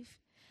disbelief,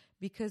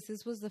 because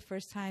this was the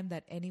first time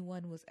that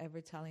anyone was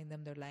ever telling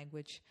them their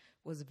language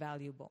was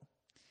valuable.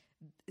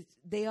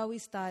 They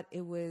always thought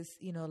it was,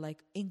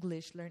 like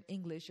English, learn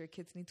English, your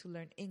kids need to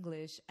learn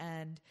English.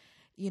 And,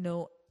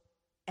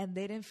 and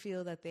they didn't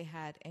feel that they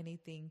had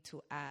anything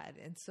to add.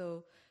 And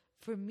so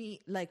for me,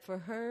 like for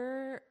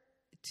her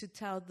to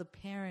tell the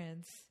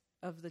parents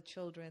of the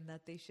children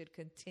that they should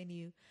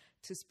continue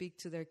to speak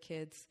to their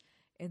kids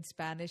in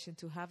Spanish and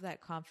to have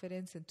that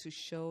confidence and to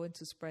show and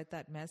to spread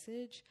that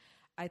message,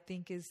 I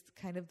think is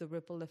kind of the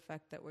ripple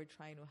effect that we're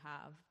trying to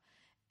have.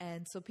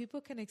 And so people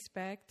can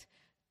expect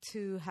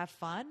to have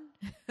fun.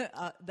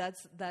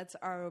 That's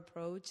our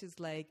approach, is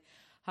like,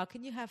 how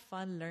can you have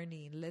fun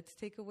learning? Let's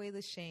take away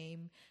the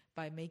shame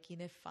by making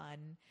it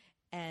fun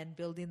and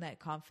building that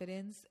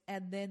confidence.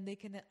 And then they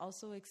can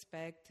also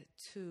expect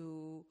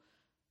to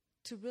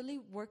really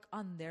work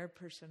on their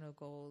personal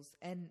goals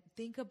and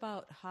think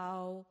about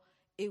how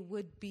it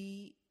would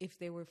be if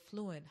they were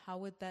fluent. How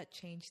would that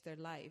change their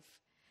life?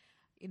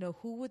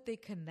 Who would they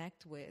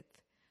connect with?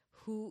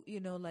 Who,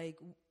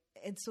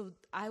 and so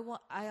I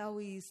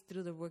always,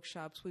 through the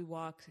workshops, we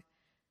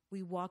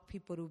walk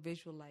people to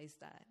visualize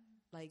that.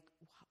 Like,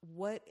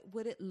 what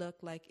would it look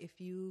like if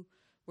you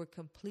were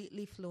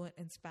completely fluent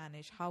in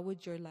Spanish? How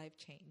would your life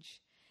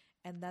change?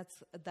 And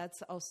that's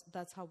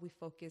how we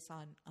focus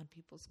on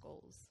people's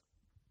goals.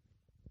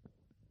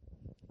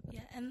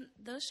 Yeah, and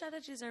those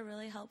strategies are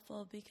really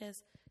helpful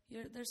because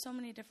there's so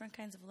many different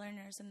kinds of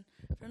learners. And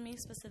for me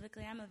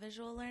specifically, I'm a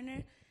visual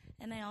learner,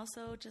 and I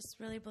also just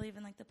really believe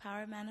in like the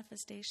power of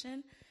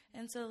manifestation.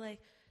 And so like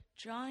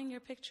drawing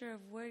your picture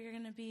of where you're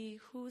going to be,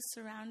 who's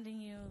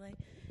surrounding you, like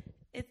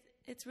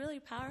it's really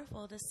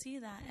powerful to see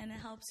that, and it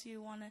helps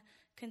you want to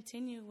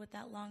continue with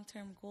that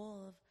long-term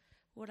goal of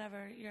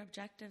whatever your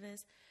objective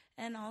is.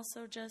 And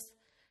also just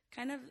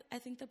kind of, I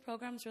think the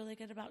program's really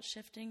good about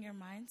shifting your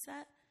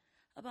mindset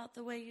about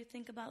the way you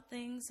think about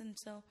things. And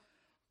so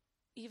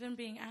even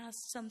being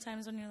asked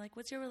sometimes when you're like,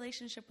 what's your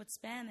relationship with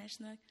Spanish?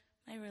 And they're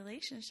like, my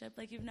relationship?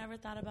 Like, you've never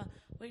thought about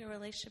what your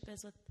relationship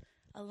is with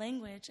a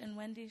language. And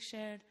Wendy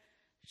shared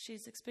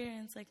she's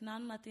experienced like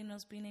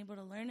non-Latinos being able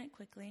to learn it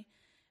quickly.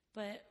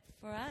 But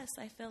for us,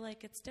 I feel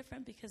like it's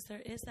different because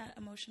there is that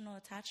emotional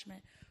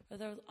attachment,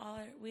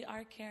 or we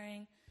are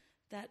carrying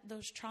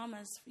those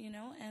traumas,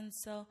 and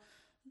so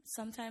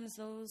sometimes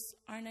those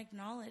aren't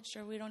acknowledged,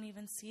 or we don't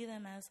even see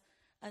them as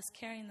us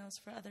carrying those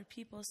for other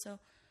people. So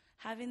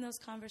having those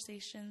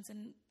conversations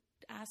and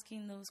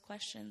asking those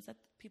questions that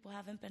people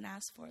haven't been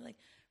asked for, like,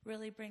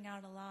 really bring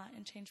out a lot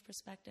and change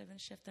perspective and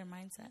shift their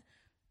mindset.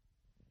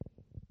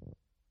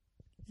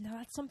 Now,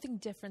 that's something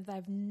different that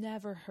I've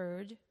never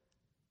heard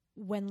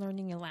when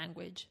learning a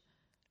language.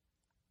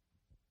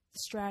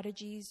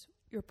 Strategies,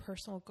 your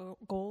personal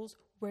goals,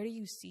 where do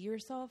you see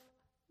yourself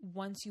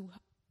once you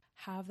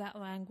have that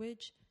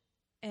language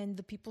and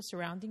the people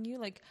surrounding you?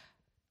 Like,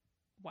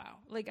 wow.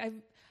 Like,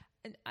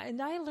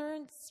 I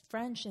learned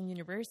French in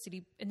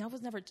university, and I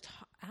was never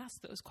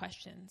asked those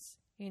questions.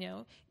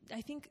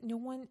 I think no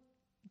one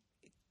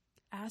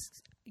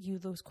asks you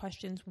those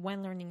questions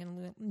when learning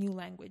a new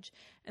language.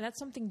 And that's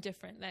something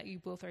different that you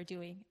both are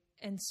doing,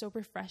 and so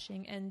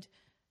refreshing and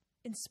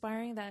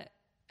inspiring, that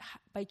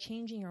by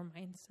changing your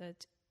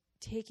mindset,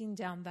 taking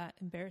down that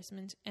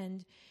embarrassment.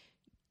 And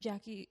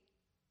Jackie,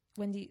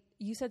 Wendy,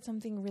 you said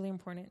something really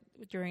important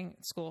during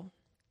school,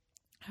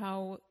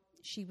 how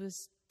she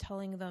was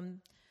telling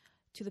them,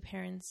 to the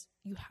parents,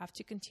 you have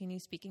to continue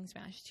speaking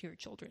Spanish to your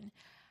children.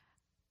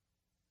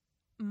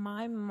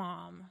 My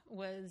mom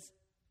was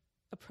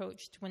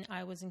approached when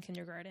I was in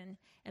kindergarten,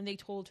 and they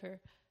told her,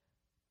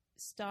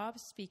 stop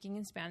speaking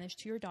in Spanish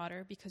to your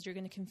daughter because you're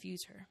going to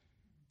confuse her.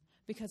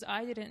 Because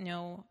I didn't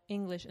know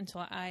English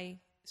until I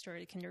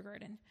started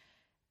kindergarten.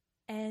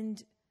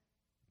 And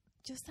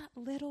just that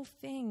little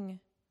thing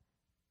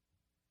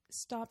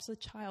stops a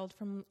child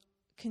from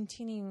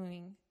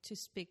continuing to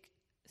speak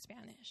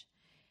Spanish.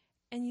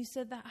 And you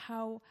said that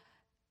how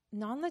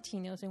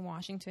non-Latinos in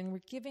Washington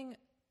were giving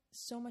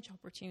so much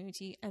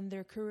opportunity, and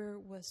their career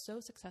was so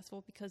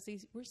successful because they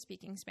were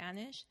speaking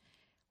Spanish,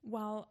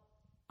 while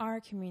our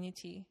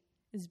community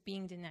is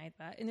being denied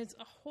that. And it's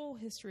a whole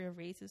history of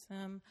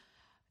racism.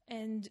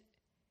 And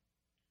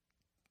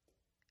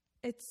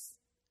it's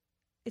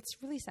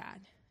really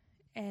sad.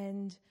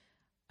 And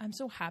I'm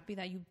so happy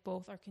that you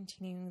both are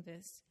continuing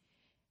this.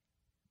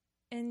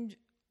 And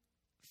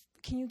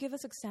can you give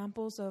us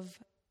examples of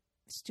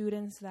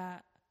students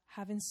that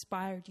have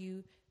inspired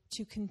you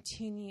to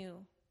continue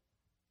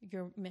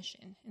your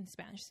mission in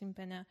Spanish Sin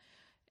Pena?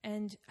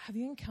 And have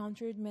you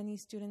encountered many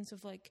students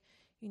of like,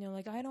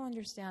 I don't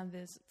understand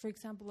this. For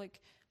example,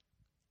 like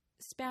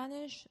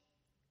Spanish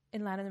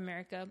in Latin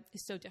America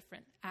is so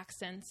different.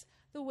 Accents,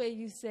 the way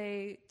you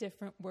say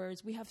different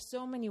words. We have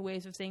so many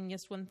ways of saying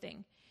just one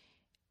thing.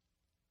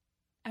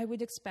 I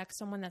would expect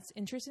someone that's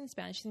interested in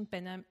Spanish Sin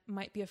Pena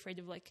might be afraid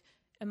of like,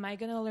 am I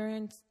going to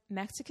learn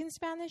Mexican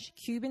Spanish,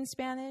 Cuban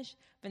Spanish,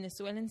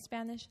 Venezuelan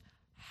Spanish?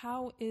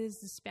 How is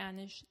the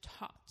Spanish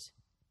taught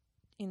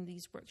in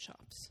these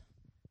workshops?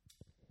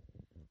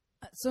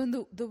 So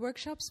the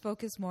workshops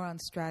focus more on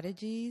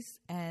strategies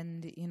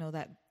and,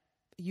 that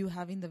you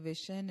having the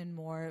vision and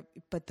more,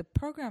 but the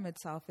program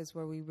itself is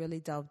where we really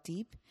delve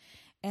deep.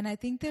 And I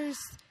think there's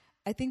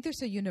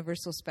a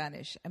universal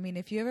Spanish. I mean,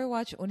 if you ever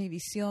watch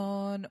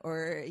Univision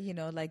or,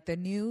 like the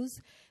news,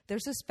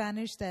 there's a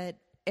Spanish that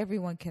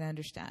everyone can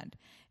understand.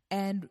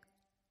 And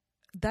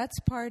that's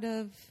part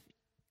of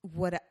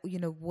what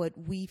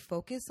we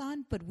focus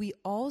on, but we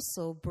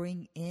also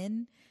bring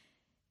in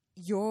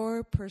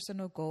your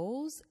personal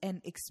goals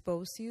and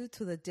expose you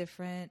to the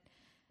different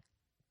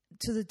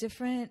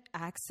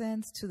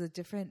accents, to the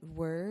different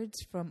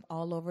words from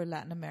all over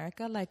Latin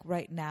America. Like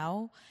right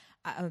now,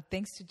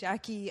 thanks to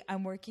Jackie,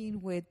 I'm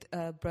working with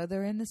a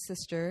brother and a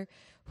sister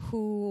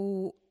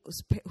whose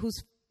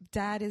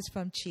dad is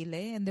from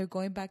Chile, and they're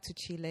going back to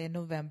Chile in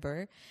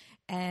November.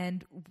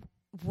 And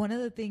one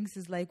of the things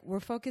is like we're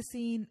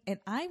focusing, and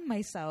I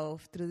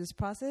myself through this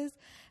process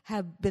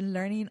have been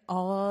learning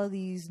all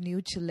these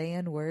new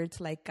Chilean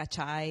words like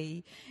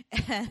cachay,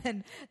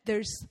 and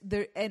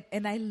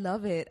and I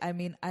love it. I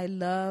mean, I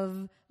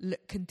love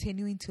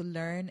continuing to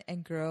learn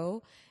and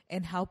grow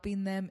and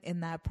helping them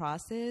in that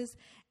process.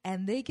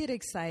 And they get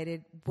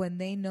excited when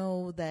they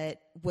know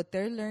that what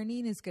they're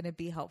learning is going to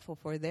be helpful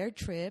for their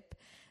trip,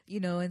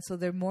 and so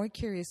they're more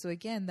curious. So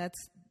again,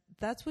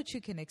 that's what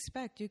you can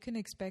expect. You can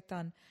expect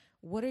on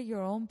what are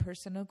your own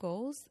personal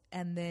goals,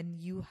 and then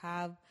you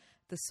have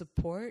the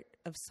support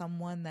of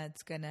someone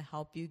that's going to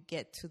help you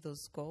get to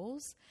those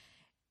goals,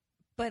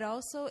 but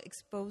also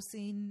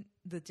exposing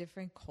the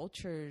different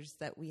cultures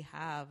that we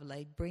have,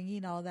 like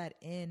bringing all that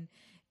in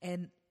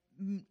and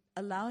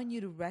allowing you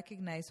to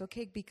recognize,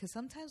 okay, because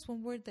sometimes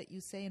one word that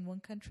you say in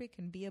one country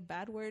can be a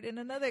bad word in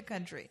another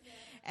country,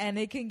 and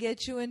it can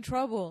get you in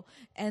trouble.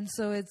 And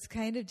so it's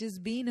kind of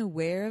just being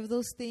aware of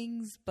those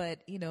things, but,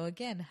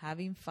 again,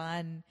 having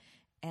fun.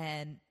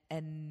 And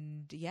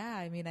yeah,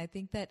 I mean, I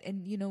think that,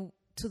 and,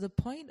 to the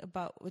point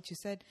about what you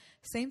said,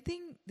 same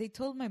thing. They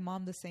told my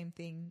mom the same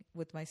thing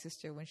with my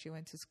sister when she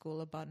went to school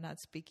about not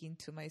speaking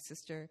to my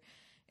sister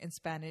in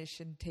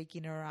Spanish and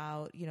taking her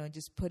out,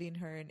 just putting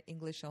her in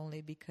English only,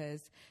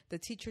 because the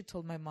teacher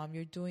told my mom,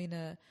 you're doing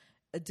a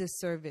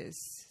disservice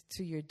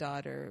to your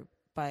daughter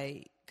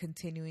by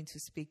continuing to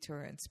speak to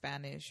her in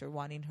Spanish or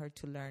wanting her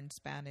to learn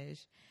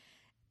Spanish.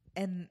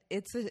 And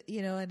it's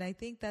and I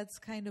think that's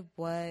kind of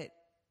what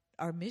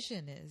our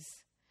mission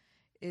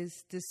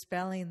is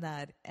dispelling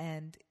that.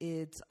 And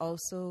it's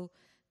also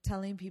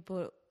telling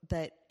people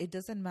that it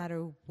doesn't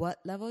matter what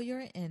level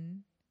you're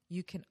in,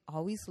 you can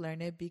always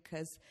learn it,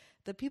 because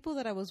the people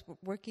that I was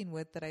working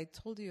with that I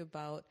told you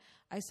about,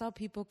 I saw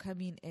people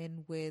coming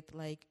in with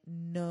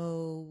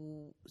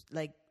level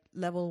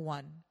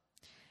 1.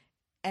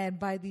 And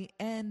by the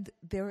end,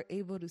 they were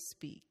able to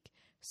speak.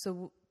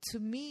 So to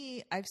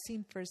me, I've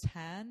seen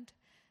firsthand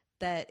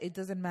that it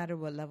doesn't matter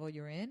what level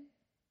you're in,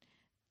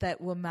 that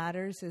what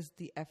matters is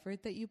the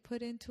effort that you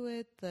put into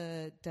it,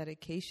 the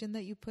dedication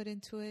that you put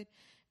into it,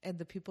 and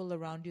the people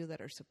around you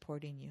that are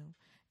supporting you.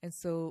 And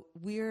so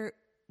we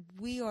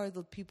are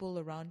the people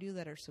around you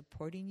that are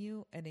supporting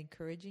you and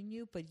encouraging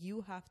you, but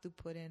you have to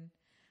put in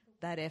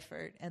that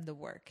effort and the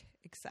work.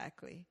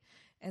 Exactly.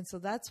 And so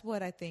that's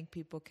what I think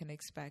people can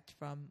expect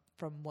from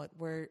what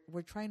we're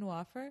trying to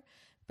offer.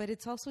 But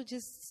it's also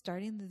just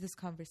starting this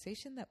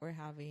conversation that we're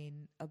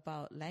having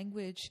about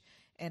language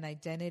and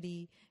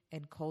identity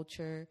and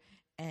culture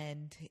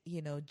and,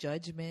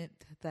 judgment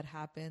that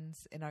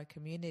happens in our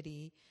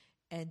community,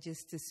 and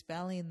just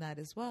dispelling that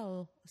as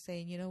well,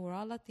 saying, we're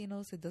all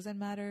Latinos. It doesn't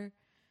matter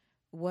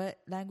what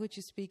language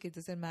you speak. It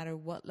doesn't matter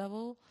what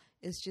level.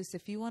 It's just,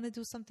 if you want to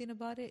do something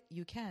about it,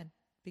 you can,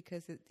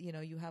 because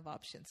you have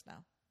options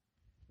now.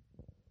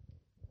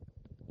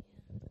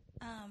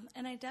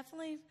 And I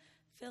definitely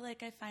feel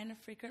like I find a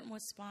frequent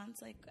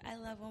response. Like, I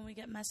love when we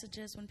get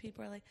messages when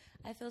people are like,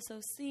 I feel so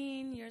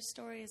seen, your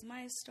story is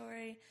my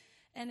story.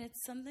 And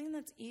it's something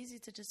that's easy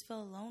to just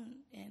feel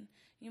alone in.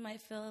 You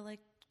might feel like,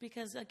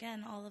 because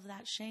again, all of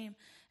that shame.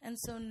 And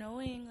so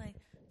knowing like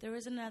there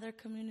is another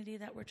community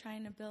that we're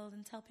trying to build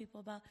and tell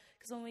people about,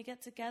 because when we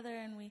get together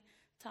and we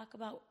talk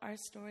about our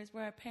stories,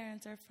 where our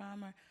parents are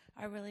from, or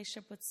our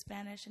relationship with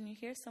Spanish, and you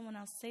hear someone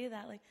else say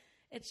that, like,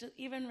 it's just,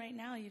 even right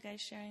now, you guys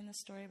sharing the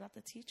story about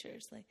the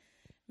teachers, like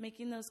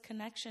making those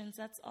connections,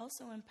 that's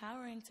also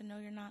empowering to know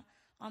you're not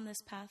on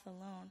this path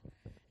alone.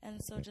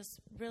 And so just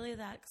really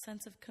that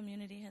sense of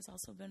community has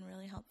also been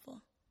really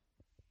helpful.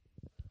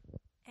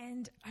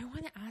 And I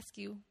want to ask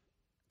you,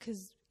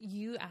 because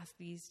you ask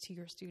these to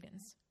your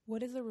students.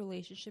 What is the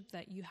relationship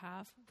that you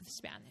have with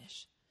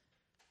Spanish?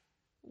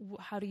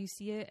 How do you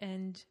see it,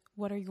 and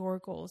what are your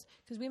goals?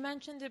 Because we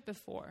mentioned it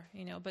before,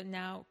 but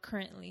now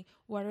currently,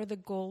 what are the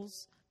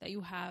goals that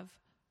you have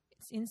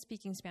in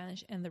speaking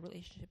Spanish and the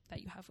relationship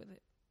that you have with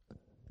it?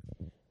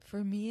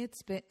 For me,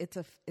 it's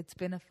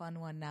been a fun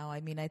one now.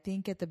 I mean, I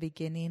think at the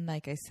beginning,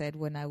 like I said,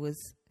 when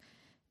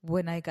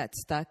I got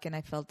stuck and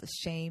I felt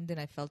ashamed and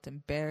I felt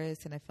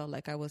embarrassed and I felt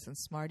like I wasn't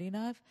smart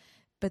enough,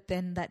 but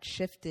then that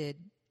shifted,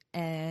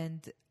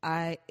 and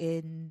I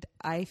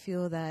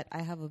feel that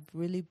I have a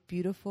really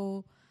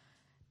beautiful,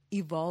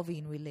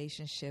 evolving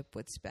relationship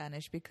with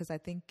Spanish, because I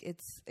think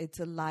it's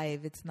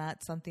alive. It's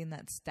not something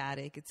that's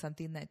static. It's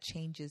something that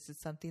changes.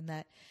 It's something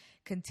that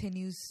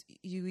continues.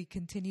 We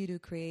continue to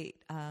create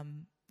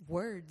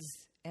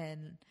words,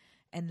 and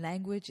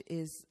language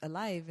is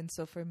alive. And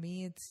so for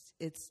me,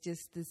 it's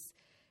just this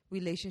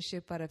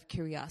relationship out of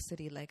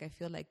curiosity. Like, I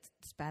feel like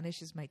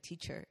Spanish is my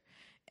teacher,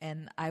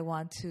 and I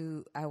want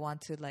to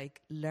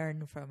like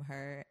learn from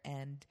her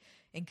and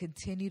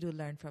continue to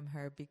learn from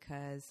her,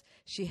 because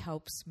she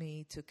helps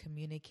me to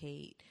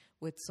communicate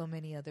with so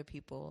many other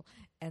people.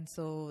 And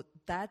so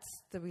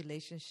that's the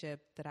relationship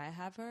that I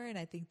have her. And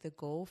I think the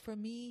goal for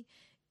me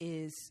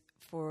is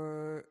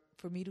for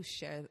me to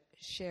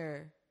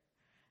share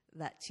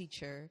that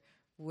teacher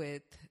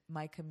with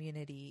my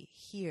community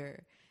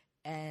here,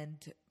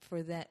 and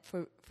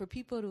for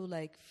people to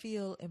like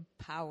feel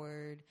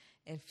empowered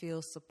and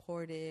feel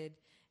supported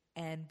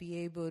and be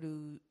able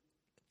to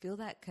feel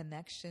that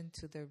connection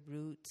to their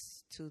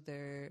roots, to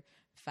their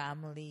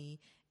family,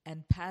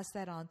 and pass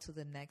that on to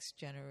the next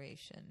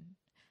generation.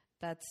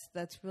 That's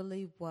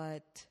really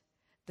what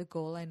the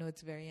goal. I know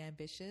it's very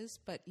ambitious,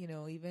 but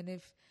even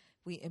if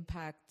we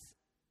impact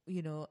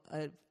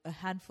a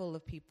handful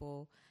of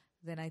people,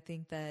 then I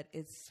think that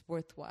it's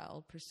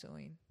worthwhile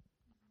pursuing.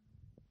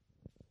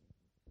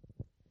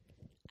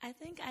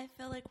 I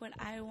feel like what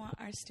I want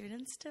our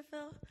students to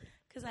feel,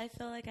 because I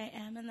feel like I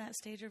am in that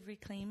stage of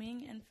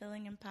reclaiming and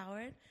feeling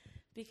empowered,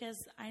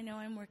 because I know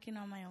I'm working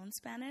on my own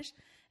Spanish.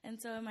 And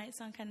so it might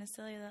sound kind of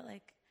silly that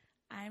like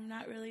I'm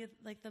not really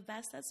like the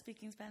best at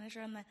speaking Spanish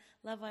or on the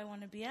level I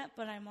want to be at,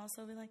 but I'm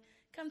also be like,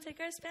 come take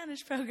our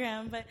Spanish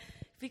program. But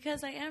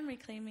because I am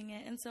reclaiming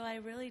it, and so I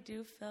really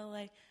do feel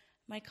like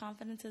my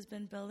confidence has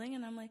been building,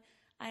 and I'm like,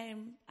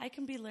 I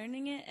can be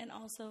learning it and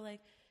also like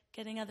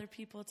getting other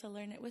people to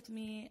learn it with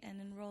me and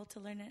enroll to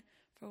learn it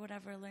for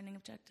whatever learning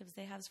objectives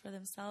they have for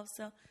themselves.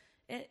 So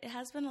it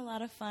has been a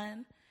lot of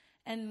fun,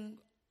 and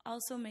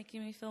also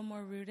making me feel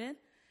more rooted.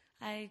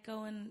 I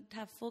go and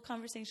have full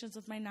conversations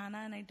with my Nana,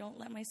 and I don't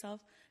let myself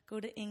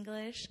go to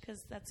English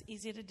because that's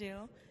easy to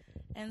do.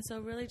 And so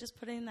really just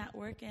putting that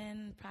work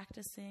in,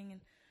 practicing,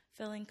 and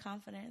feeling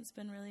confident has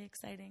been really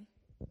exciting.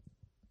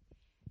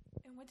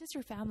 And what does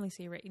your family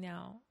say right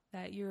now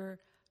that you're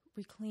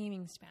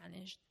reclaiming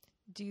Spanish?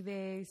 Do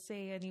they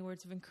say any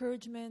words of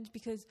encouragement?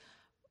 Because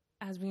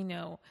as we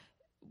know,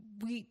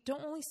 we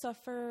don't only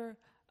suffer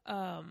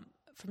from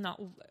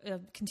not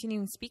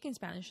continuing speaking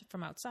Spanish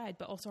from outside,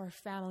 but also our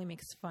family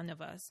makes fun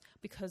of us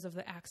because of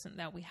the accent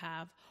that we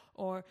have,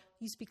 or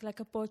you speak like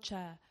a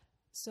pocha.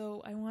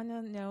 So I want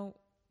to know,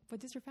 what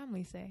does your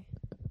family say?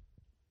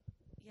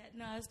 Yeah,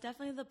 no, I was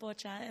definitely the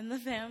pocha in the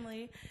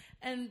family,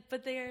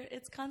 but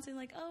it's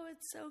constantly like, oh,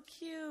 it's so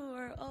cute,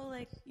 or oh,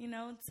 like,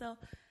 so.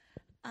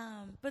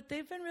 But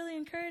they've been really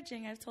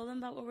encouraging. I've told them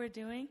about what we're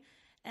doing,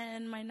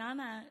 and my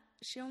Nana,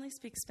 she only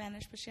speaks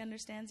Spanish, but she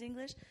understands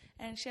English,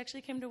 and she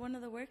actually came to one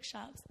of the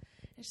workshops,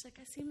 and she's like,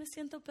 así me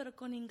siento, pero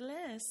con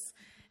inglés.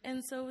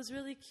 And so it was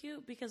really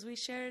cute because we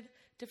shared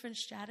different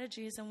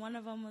strategies, and one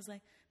of them was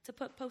like to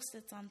put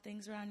Post-its on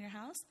things around your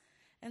house.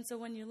 And so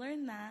when you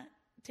learn that,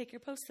 take your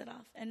Post-it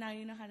off, and now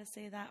you know how to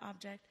say that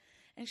object.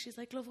 And she's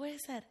like, lo voy a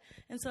hacer.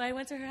 And so I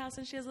went to her house,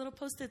 and she has little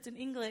Post-its in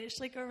English,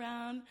 like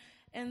around,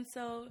 and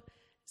so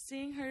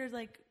seeing her,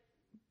 like,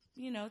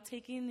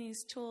 taking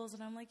these tools,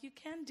 and I'm like, you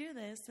can do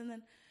this. And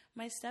then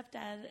my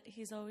stepdad,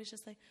 he's always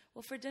just like,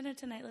 well, for dinner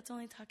tonight, let's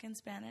only talk in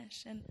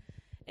Spanish. And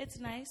it's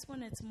nice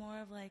when it's more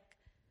of like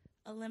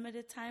a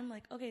limited time,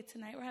 like, okay,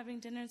 tonight we're having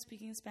dinner and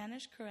speaking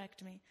Spanish,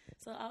 correct me.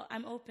 So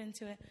I'm open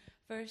to it,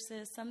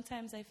 versus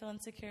sometimes I feel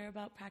insecure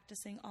about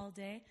practicing all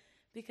day,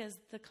 because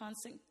the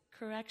constant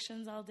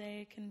corrections all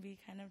day can be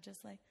kind of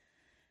just like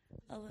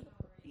a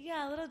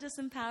little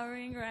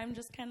disempowering, or I'm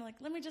just kind of like,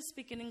 let me just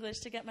speak in English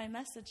to get my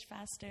message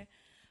faster.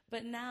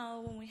 But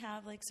now when we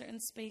have like certain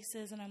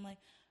spaces and I'm like,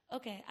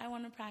 okay, I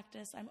want to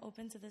practice, I'm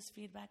open to this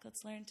feedback,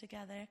 let's learn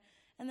together.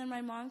 And then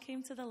my mom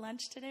came to the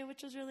lunch today,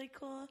 which was really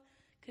cool,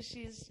 because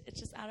it's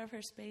just out of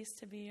her space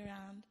to be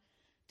around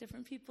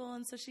different people.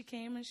 And so she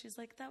came and she's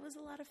like, that was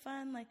a lot of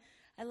fun, like,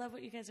 I love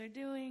what you guys are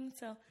doing.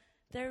 So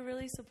they're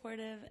really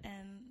supportive,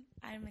 and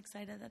I'm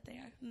excited that they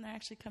are, and they're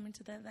actually coming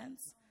to the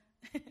events.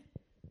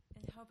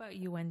 How about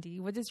you, Wendy?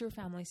 What does your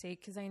family say?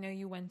 Because I know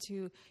you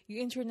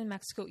interned in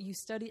Mexico, you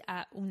studied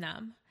at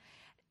UNAM.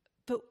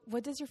 But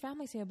what does your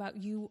family say about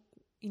you,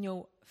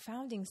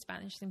 founding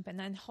Spanish Sin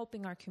Pena and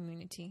helping our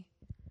community?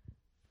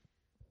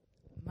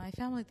 My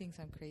family thinks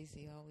I'm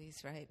crazy always,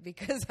 right?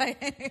 Because I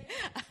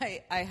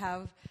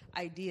have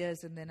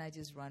ideas and then I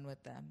just run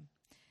with them.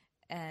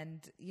 And,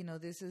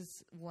 this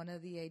is one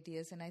of the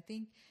ideas. And I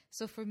think,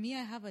 so for me,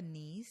 I have a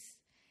niece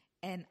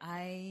and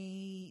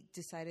I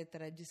decided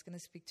that I'm just going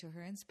to speak to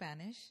her in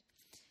Spanish.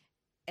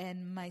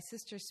 And my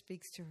sister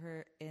speaks to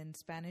her in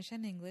Spanish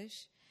and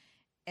English.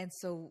 And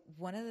so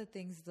one of the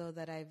things, though,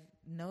 that I've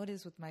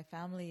noticed with my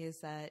family is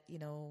that,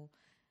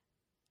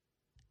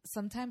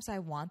 sometimes I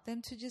want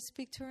them to just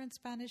speak to her in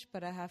Spanish,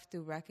 but I have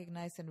to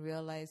recognize and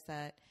realize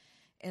that,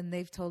 and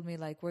they've told me,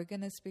 like, we're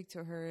going to speak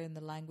to her in the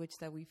language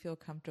that we feel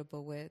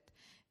comfortable with.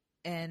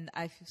 And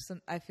I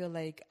feel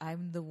like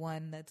I'm the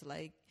one that's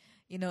like,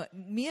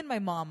 me and my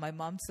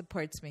mom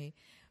supports me.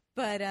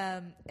 But,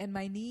 and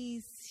my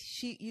niece,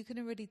 you can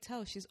already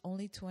tell she's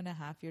only 2.5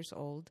 years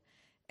old.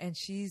 And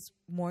she's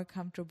more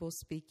comfortable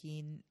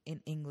speaking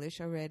in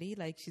English already.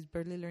 Like, she's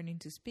barely learning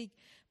to speak,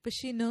 but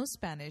she knows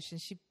Spanish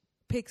and she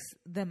picks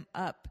them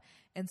up.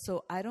 And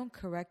so I don't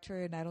correct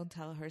her and I don't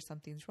tell her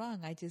something's wrong.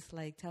 I just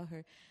tell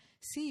her,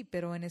 sí,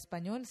 pero en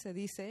español se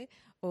dice,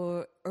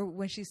 or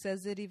when she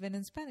says it even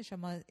in Spanish,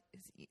 I'm like,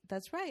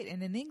 that's right.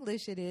 And in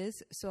English it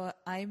is. So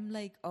I'm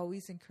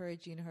always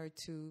encouraging her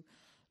to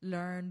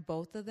learn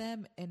both of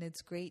them. And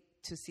it's great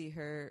to see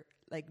her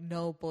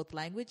know both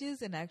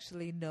languages and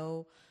actually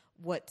know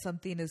what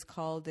something is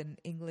called in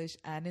English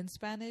and in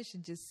Spanish,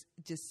 and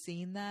just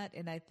seeing that.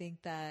 And I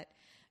think that,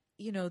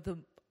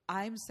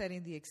 I'm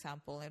setting the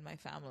example in my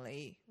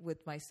family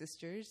with my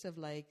sisters of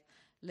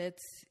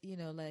let's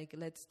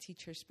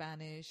teach her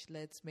Spanish.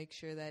 Let's make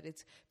sure that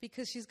it's,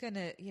 because she's going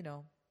to,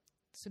 as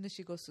soon as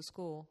she goes to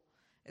school,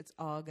 it's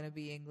all going to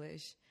be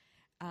English.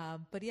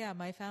 But yeah,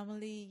 my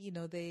family,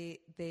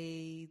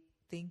 they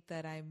think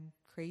that I'm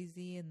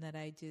crazy and that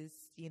I just,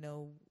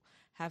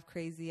 have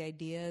crazy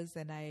ideas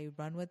and I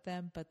run with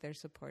them, but they're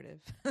supportive.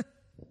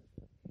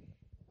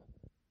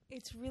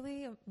 It's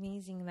really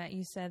amazing that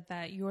you said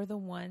that you're the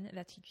one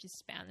that teaches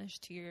Spanish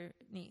to your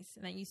niece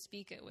and that you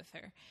speak it with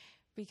her,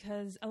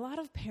 because a lot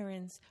of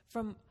parents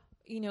from,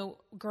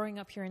 growing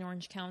up here in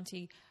Orange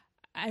County,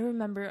 I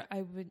remember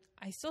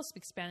I still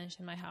speak Spanish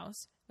in my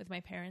house with my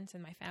parents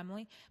and my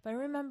family, but I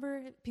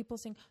remember people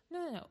saying,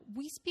 no,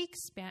 we speak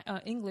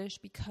English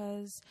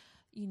because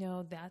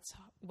that's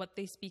what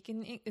they speak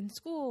in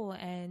school,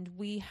 and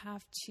we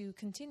have to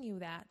continue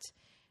that.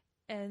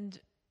 And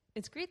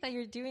it's great that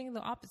you're doing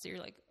the opposite. You're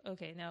like,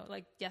 okay, now,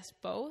 yes,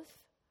 both,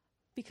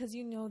 because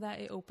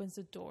that it opens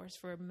the doors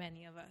for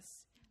many of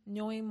us,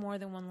 knowing more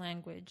than one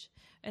language.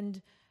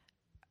 And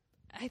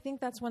I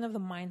think that's one of the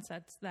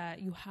mindsets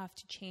that you have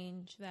to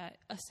change, that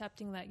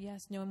accepting that,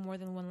 yes, knowing more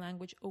than one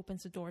language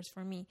opens the doors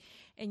for me.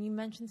 And you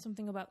mentioned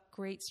something about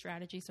great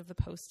strategies of the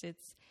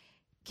Post-its.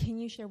 Can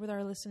you share with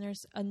our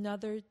listeners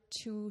another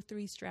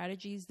 2-3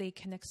 strategies they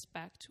can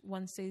expect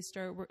once they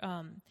start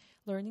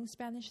learning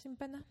Spanish in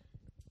Pena?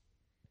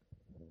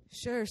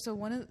 Sure. So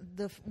one of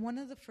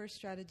the first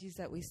strategies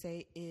that we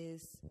say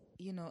is,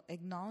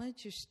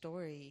 acknowledge your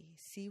story.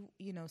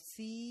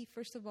 See,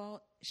 first of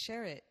all,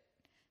 share it.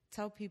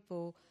 Tell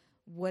people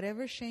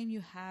whatever shame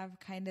you have,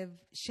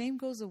 shame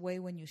goes away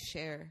when you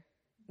share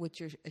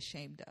what you're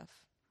ashamed of.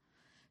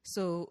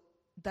 So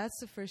that's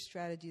the first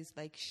strategy, is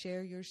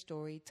share your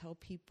story, tell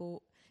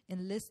people,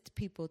 enlist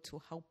people to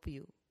help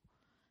you,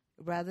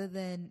 rather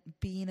than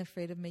being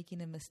afraid of making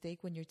a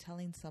mistake when you're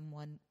telling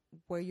someone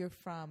where you're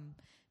from.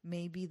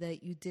 Maybe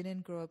that you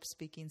didn't grow up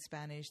speaking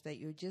Spanish, that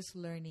you're just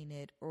learning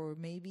it, or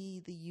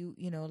maybe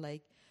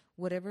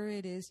whatever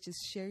it is, just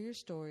share your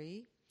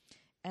story.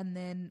 And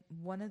then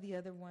one of the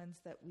other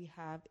ones that we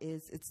have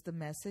is, it's the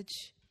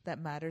message that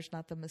matters,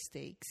 not the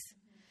mistakes.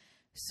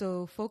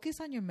 So focus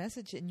on your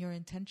message and your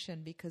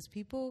intention, because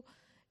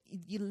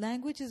your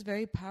language is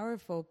very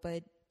powerful,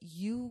 but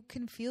you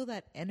can feel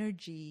that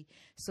energy.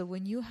 So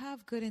when you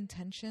have good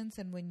intentions,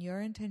 and when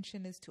your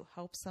intention is to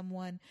help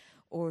someone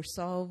or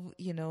solve,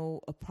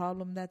 a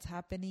problem that's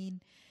happening,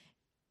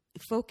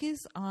 focus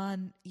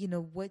on,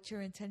 what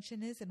your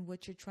intention is and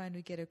what you're trying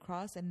to get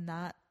across, and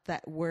not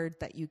that word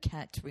that you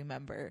can't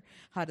remember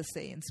how to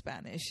say in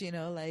Spanish,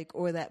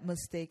 or that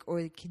mistake,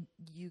 or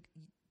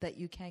that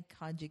you can't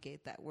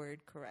conjugate that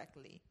word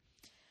correctly.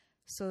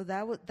 So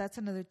that's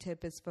another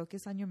tip, is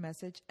focus on your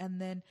message. And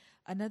then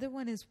another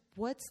one is,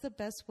 what's the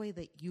best way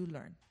that you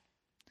learn?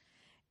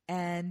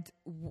 And,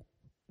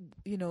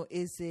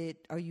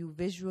 are you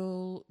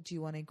visual? Do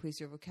you want to increase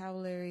your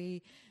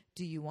vocabulary?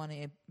 Do you want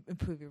to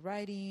improve your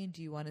writing?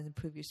 Do you want to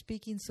improve your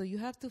speaking? So you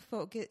have to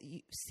focus,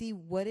 see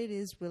what it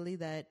is really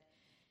that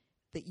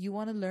you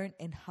want to learn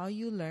and how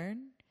you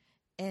learn,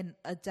 and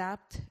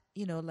adapt.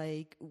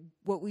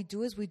 What we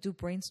do is we do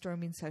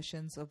brainstorming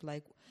sessions of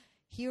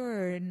here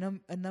are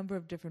a number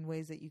of different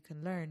ways that you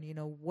can learn.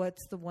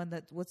 What's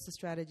the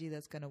strategy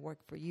that's going to work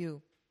for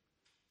you?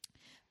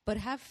 But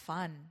have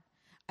fun.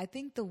 I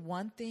think the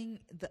one thing,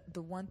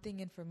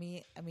 and for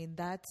me,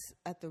 that's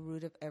at the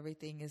root of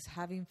everything, is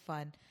having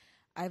fun.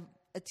 I'm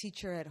a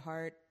teacher at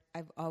heart.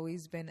 I've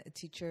always been a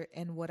teacher.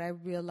 And what I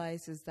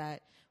realize is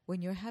that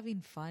when you're having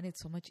fun,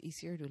 it's so much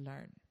easier to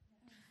learn.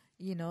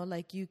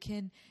 like you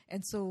can.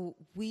 And so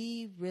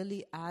we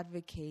really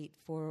advocate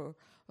for,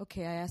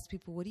 okay, I ask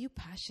people, what are you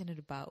passionate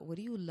about? What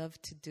do you love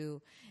to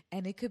do?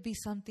 And it could be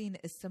something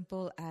as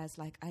simple as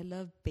like, I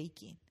love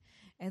baking.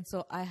 And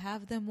so I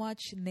have them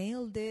watch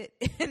Nailed It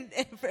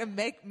from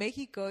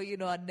Mexico,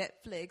 on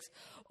Netflix,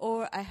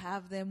 or I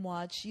have them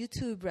watch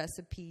YouTube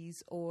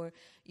recipes, or,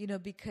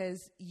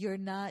 because you're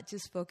not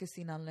just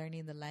focusing on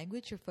learning the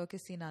language, you're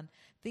focusing on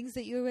things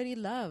that you already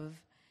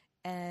love.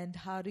 And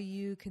how do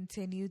you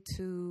continue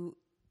to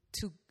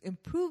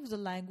improve the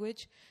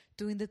language,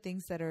 doing the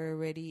things that are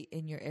already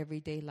in your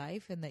everyday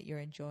life and that you're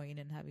enjoying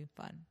and having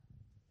fun?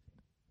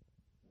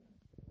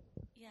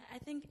 Yeah, I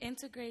think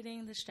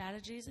integrating the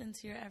strategies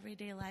into your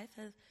everyday life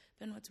has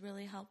been what's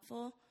really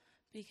helpful,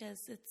 because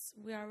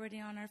we're already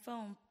on our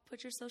phone.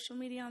 Put your social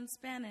media on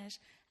Spanish.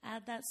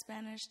 Add that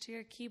Spanish to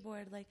your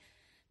keyboard. Like,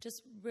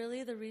 just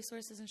really the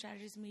resources and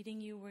strategies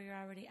meeting you where you're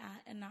already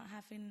at and not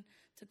having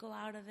to go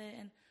out of it.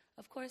 And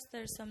of course,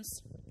 there's some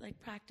like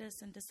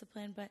practice and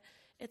discipline, but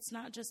it's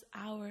not just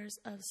hours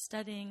of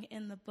studying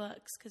in the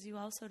books, because you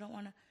also don't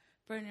want to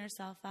burn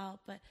yourself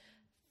out. But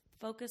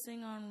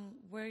focusing on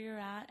where you're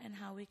at and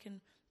how we can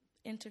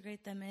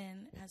integrate them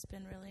in has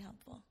been really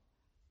helpful.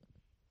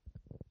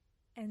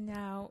 And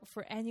now,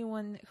 for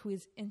anyone who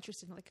is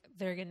interested, like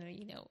they're going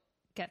to,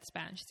 get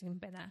Spanish,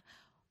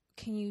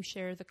 can you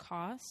share the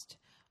cost?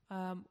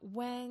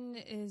 When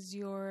is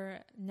your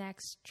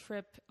next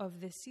trip of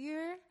this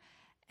year?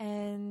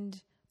 And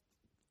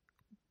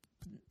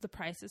the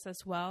prices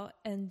as well,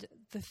 and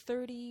the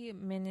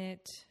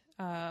 30-minute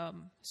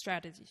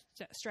strategy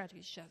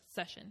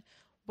session.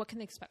 What can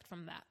they expect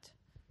from that?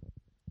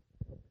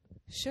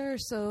 Sure.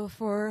 So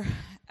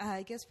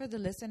I guess for the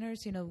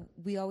listeners,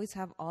 we always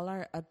have all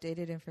our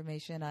updated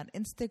information on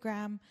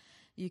Instagram.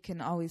 You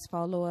can always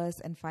follow us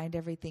and find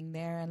everything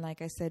there. And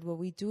like I said, what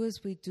we do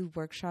is we do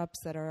workshops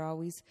that are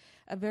always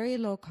a very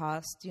low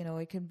cost.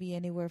 It can be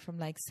anywhere from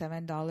like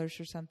 $7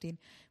 or something,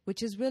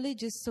 which is really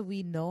just so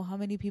we know how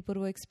many people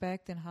to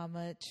expect and how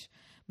much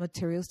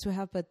materials to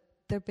have, but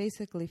they're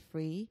basically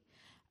free.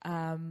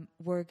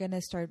 We're going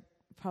to start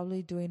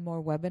probably doing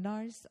more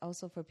webinars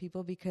also for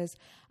people, because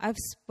I've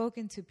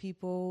spoken to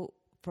people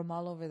from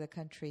all over the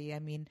country. I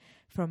mean,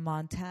 from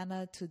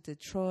Montana to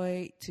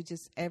Detroit to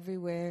just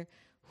everywhere,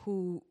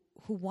 who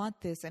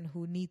want this and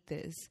who need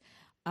this.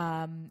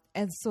 And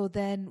so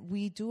then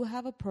we do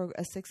have a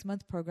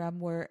 6-month program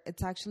where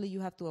it's actually you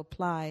have to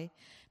apply,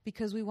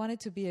 because we want it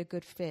to be a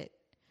good fit.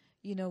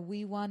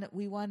 We want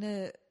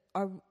to,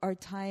 our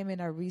time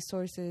and our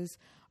resources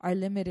are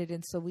limited.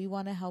 And so we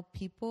want to help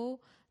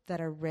people that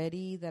are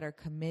ready, that are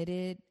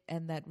committed,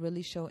 and that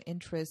really show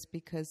interest,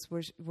 because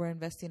we're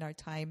investing our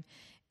time.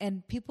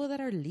 And people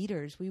that are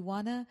leaders, we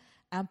want to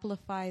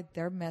amplify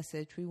their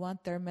message. We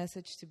want their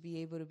message to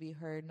be able to be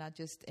heard, not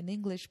just in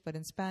English, but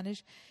in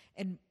Spanish.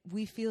 And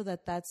we feel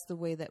that that's the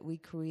way that we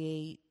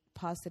create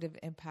positive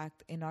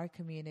impact in our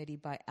community,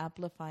 by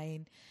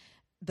amplifying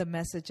the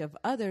message of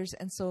others.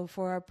 And so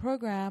for our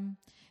program,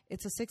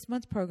 it's a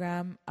 6-month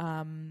program.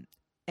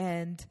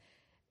 And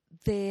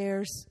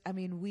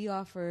we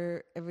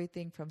offer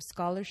everything from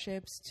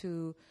scholarships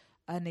to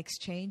an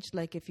exchange.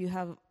 Like if you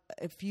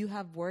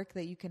have work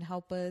that you can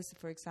help us,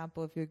 for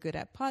example, if you're good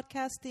at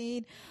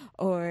podcasting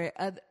or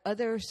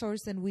other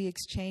source, then we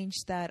exchange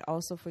that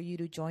also for you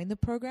to join the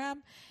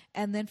program.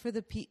 And then for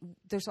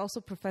there's also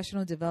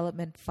professional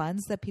development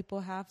funds that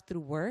people have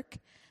through work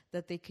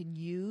that they can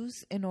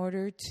use in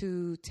order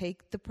to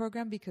take the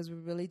program, because we're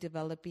really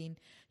developing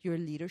your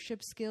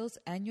leadership skills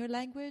and your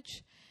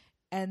language.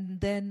 And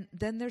then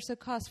there's a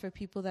cost for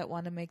people that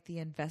want to make the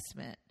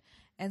investment.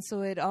 And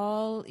so it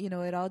all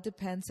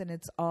depends, and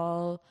it's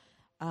all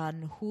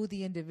on who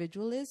the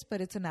individual is, but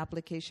it's an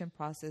application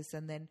process.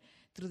 And then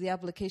through the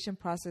application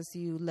process,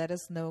 you let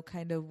us know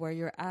kind of where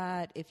you're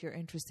at, if you're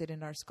interested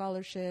in our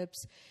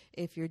scholarships,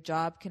 if your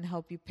job can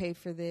help you pay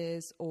for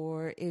this,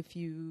 or if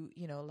you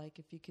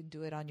can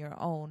do it on your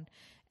own.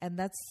 And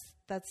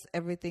that's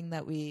everything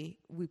that we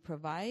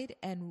provide.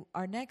 And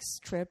our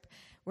next trip,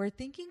 we're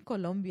thinking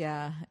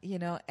Colombia,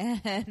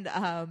 and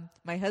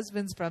my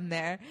husband's from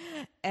there.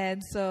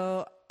 And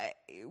so,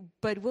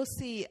 but we'll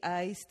see.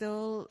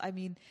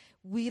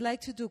 We like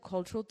to do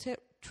cultural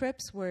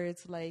trips where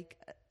it's like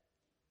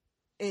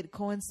it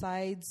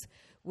coincides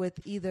with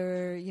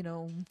either,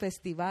 un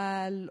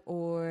festival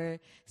or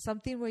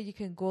something where you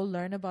can go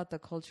learn about the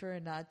culture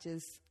and not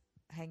just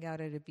hang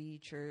out at a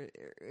beach or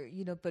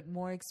but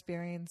more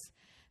experience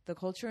the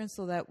culture. And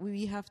so that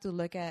we have to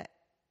look at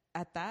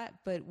that,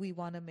 but we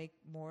want to make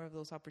more of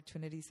those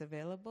opportunities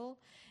available.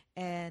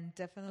 And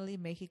definitely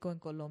Mexico and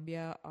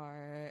Colombia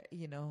are,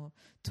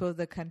 two of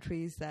the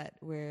countries that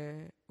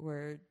we're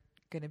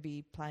going to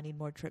be planning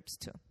more trips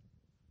to.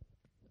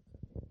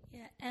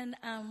 Yeah, and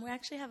we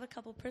actually have a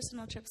couple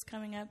personal trips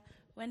coming up.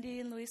 Wendy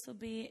and Luis will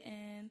be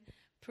in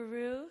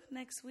Peru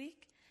next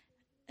week.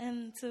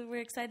 And so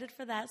we're excited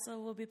for that, so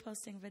we'll be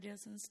posting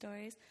videos and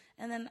stories.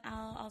 And then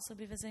I'll also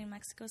be visiting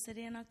Mexico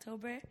City in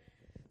October,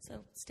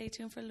 so stay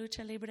tuned for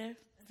Lucha Libre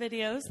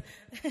videos.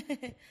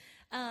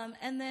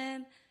 And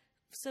then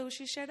so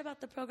she shared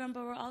about the program,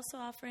 but we're also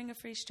offering a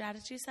free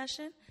strategy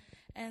session.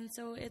 And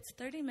so it's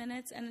 30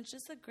 minutes, and it's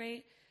just a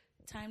great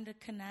time to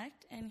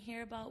connect and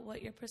hear about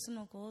what your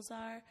personal goals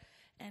are,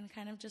 and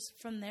kind of just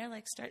from there,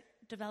 like, start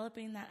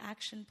developing that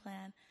action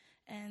plan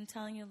and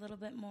telling you a little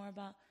bit more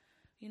about,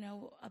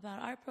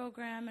 about our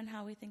program and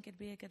how we think it'd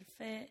be a good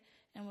fit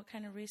and what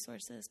kind of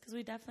resources, because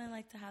we definitely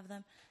like to have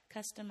them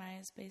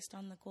customized based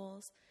on the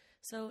goals.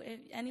 So if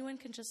anyone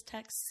can just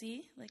text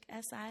C, like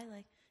SI,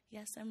 like,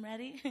 yes, I'm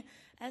ready,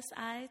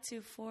 SI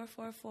to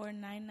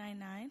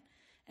 444999.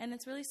 And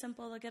it's really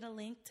simple. They'll get a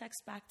link,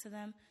 text back to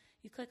them.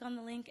 You click on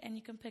the link, and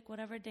you can pick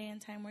whatever day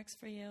and time works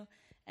for you,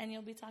 and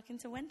you'll be talking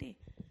to Wendy.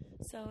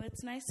 So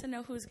it's nice to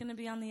know who's going to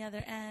be on the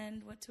other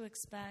end, what to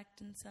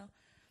expect. And so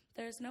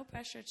there's no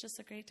pressure. It's just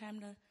a great time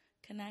to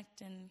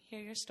connect and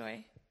hear your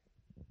story.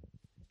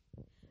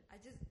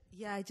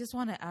 I just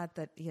want to add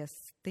that, yes,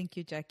 thank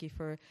you, Jackie,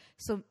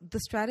 so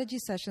the strategy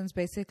sessions,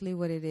 basically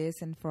what it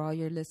is, and for all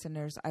your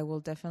listeners, I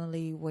will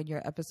definitely, when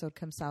your episode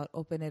comes out,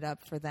 open it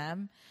up for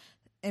them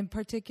in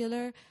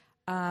particular.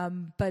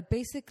 But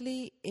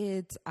basically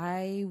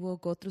I will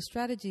go through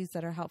strategies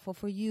that are helpful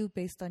for you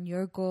based on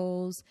your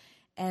goals.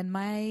 And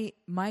my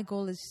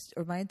goal is,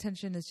 or my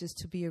intention is, just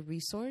to be a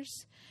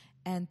resource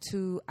and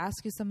to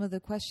ask you some of the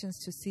questions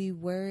to see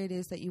where it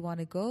is that you want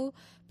to go,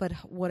 but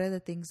what are the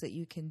things that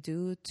you can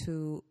do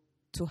to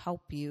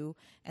help you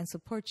and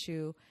support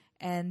you.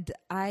 And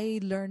I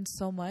learned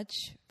so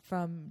much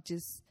from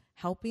just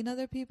helping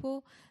other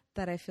people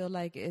that I feel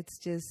like it's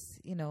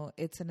just,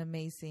 it's an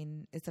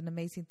amazing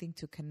thing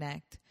to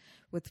connect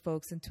with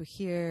folks and to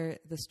hear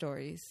the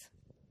stories.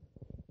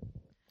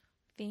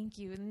 Thank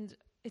you. And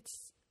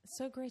it's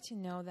so great to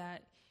know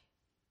that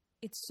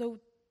it's so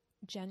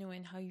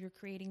genuine how you're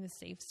creating the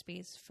safe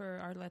space for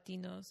our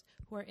Latinos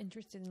who are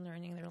interested in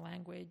learning their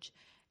language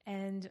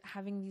and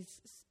having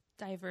these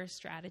diverse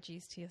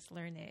strategies to just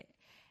learn it.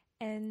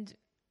 And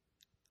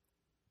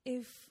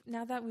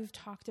now that we've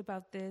talked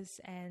about this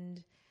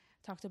and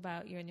talked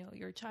about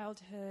your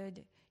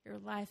childhood, your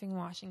life in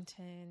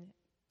Washington,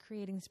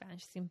 creating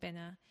Spanish Sin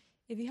Pena,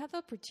 if you had the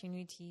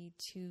opportunity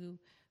to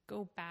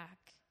go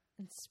back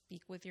and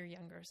speak with your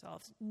younger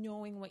self,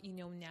 knowing what you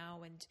know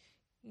now and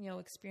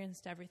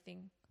experienced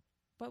everything,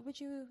 what would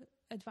you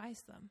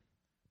advise them?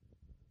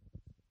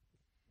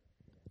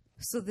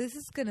 So this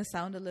is going to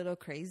sound a little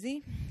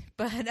crazy,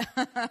 but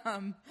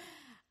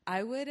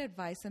I would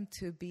advise them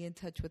to be in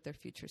touch with their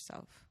future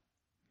self.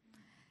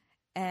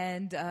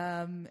 And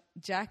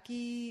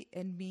Jackie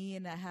and me,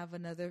 and I have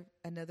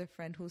another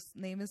friend whose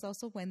name is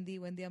also Wendy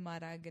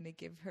Amara. I'm going to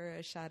give her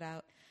a shout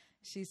out.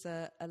 She's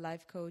a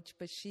life coach,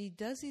 but she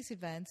does these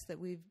events that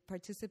we've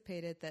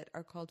participated that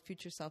are called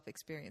Future Self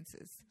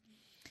Experiences.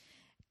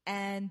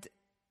 And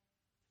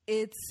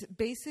it's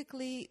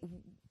basically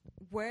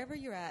wherever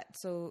you're at.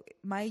 So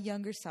my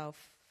younger self,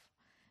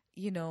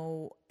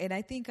 and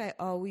I think I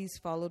always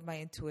followed my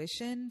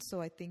intuition.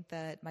 So I think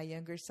that my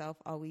younger self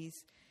always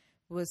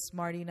was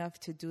smart enough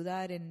to do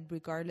that. And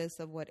regardless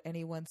of what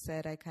anyone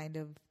said, I kind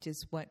of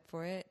just went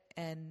for it.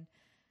 And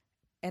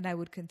I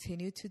would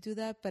continue to do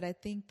that. But I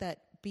think that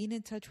being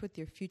in touch with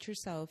your future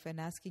self and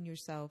asking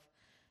yourself,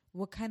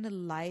 what kind of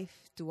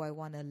life do I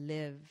want to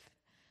live?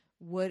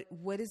 What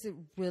is it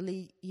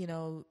really,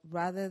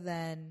 rather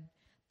than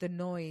the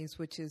noise,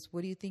 which is,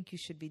 what do you think you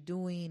should be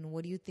doing?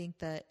 What do you think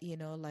that,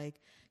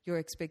 like your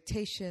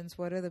expectations,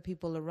 what are the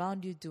people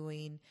around you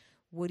doing?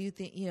 What do you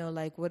think,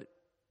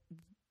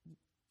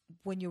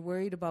 when you're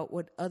worried about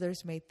what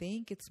others may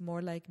think, it's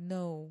more like,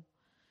 no,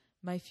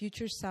 my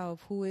future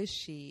self, who is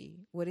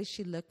she? What does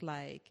she look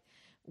like?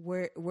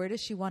 Where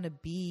does she want to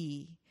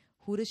be?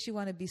 Who does she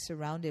want to be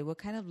surrounded? What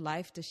kind of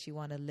life does she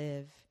want to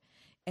live?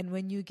 And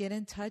when you get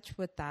in touch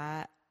with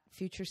that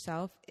future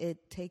self,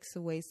 it takes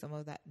away some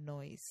of that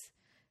noise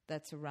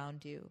that's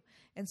around you.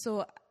 And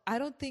so I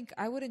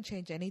wouldn't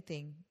change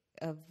anything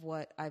of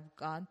what I've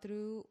gone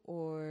through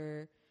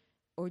or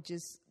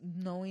just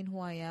knowing who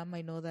I am.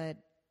 I know that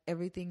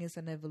everything is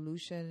an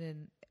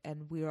evolution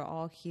and we are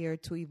all here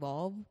to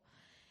evolve.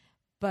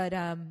 But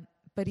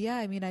yeah,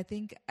 I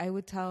think I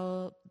would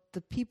tell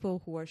the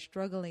people who are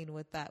struggling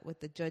with that, with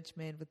the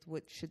judgment, with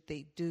what should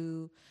they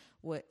do,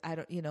 I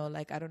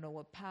don't know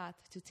what path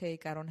to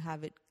take. I don't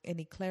have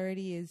any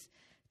clarity, is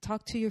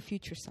talk to your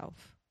future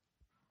self.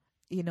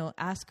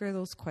 Ask her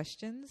those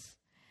questions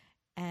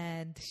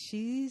and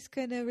she's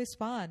going to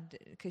respond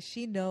because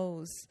she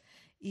knows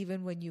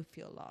even when you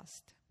feel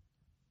lost.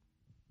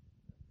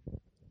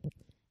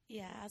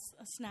 Yeah,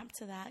 a snap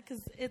to that,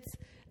 because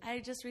I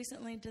just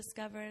recently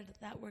discovered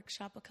that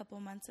workshop a couple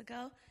months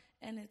ago,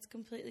 and it's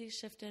completely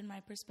shifted my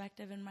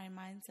perspective and my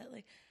mindset.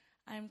 Like,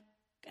 I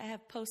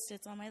have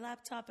Post-its on my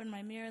laptop and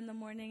my mirror in the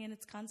morning, and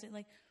it's constant,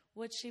 like,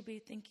 would she be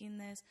thinking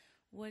this?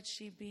 Would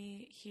she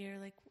be here?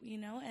 Like,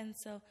 and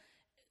so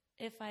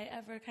if I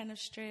ever kind of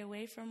stray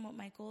away from what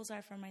my goals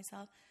are for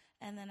myself,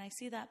 and then I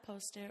see that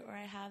Post-it, or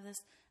I have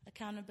this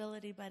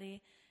accountability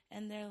buddy,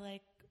 and they're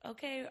like,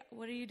 okay,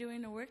 what are you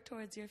doing to work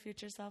towards your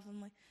future self?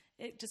 I'm like,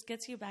 it just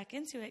gets you back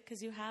into it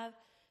because you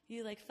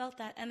felt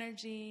that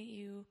energy,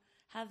 you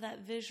have that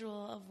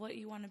visual of what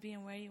you want to be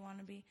and where you want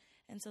to be.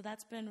 And so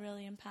that's been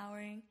really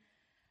empowering.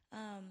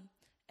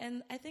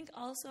 And I think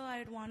also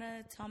I'd want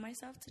to tell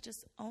myself to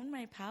just own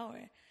my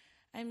power.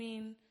 I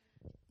mean,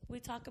 we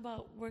talk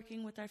about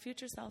working with our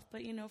future self,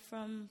 but,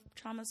 from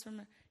traumas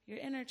from your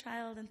inner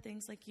child and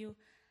things, like you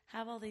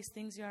have all these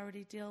things you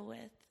already deal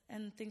with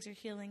and things you're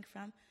healing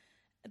from.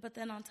 But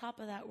then on top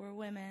of that, we're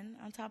women.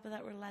 On top of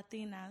that, we're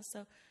Latinas.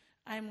 So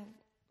I'm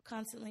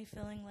constantly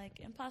feeling like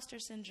imposter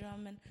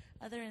syndrome and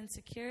other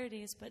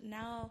insecurities. But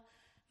now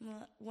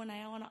when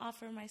I want to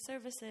offer my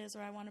services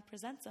or I want to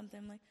present something,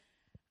 I'm like,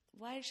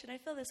 why should I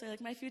feel this way?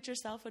 Like, my future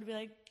self would be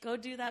like, go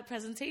do that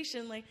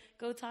presentation. Like,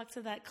 go talk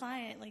to that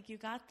client. Like, you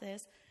got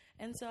this.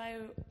 And so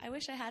I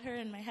wish I had her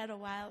in my head a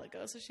while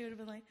ago. So she would have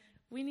been like,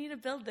 we need to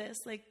build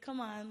this. Like,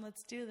 come on,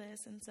 let's do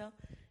this. And so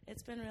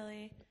it's been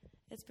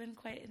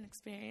quite an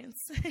experience.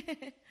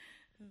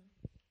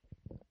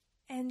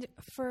 And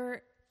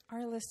for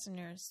our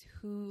listeners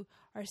who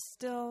are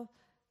still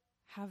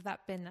have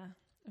that pena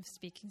of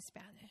speaking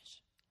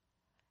Spanish,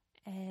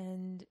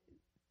 and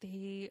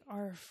they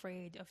are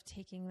afraid of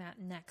taking that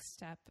next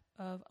step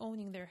of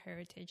owning their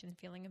heritage and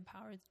feeling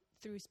empowered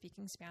through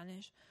speaking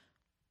Spanish,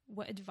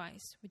 what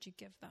advice would you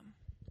give them?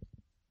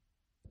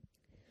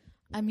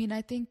 I mean,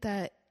 I think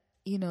that,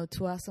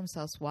 to ask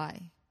themselves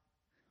why.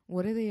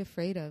 What are they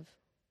afraid of?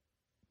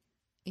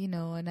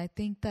 And I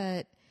think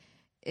that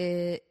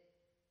I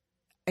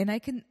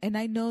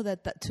know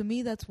that to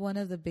me, that's one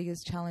of the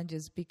biggest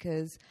challenges,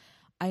 because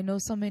I know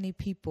so many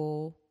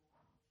people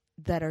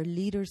that are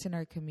leaders in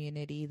our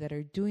community that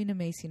are doing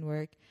amazing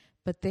work,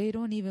 but they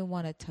don't even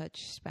want to touch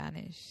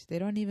Spanish. They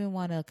don't even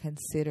want to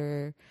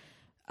consider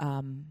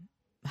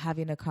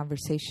having a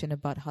conversation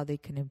about how they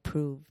can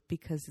improve,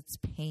 because it's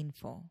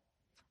painful,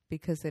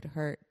 because it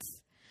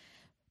hurts,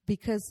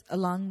 because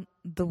along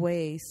the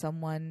way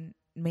someone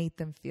made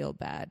them feel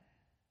bad.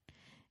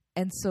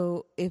 And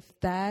so if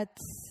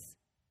that's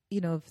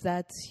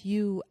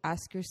you,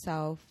 ask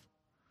yourself,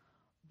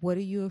 what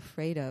are you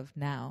afraid of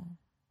now?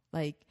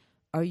 Like,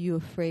 are you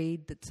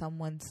afraid that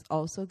someone's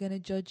also going to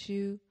judge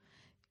you?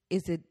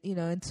 Is it,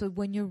 and so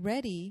when you're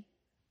ready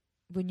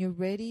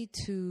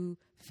to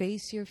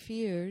face your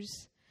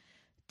fears,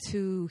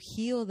 to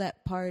heal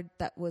that part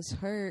that was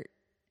hurt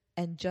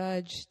and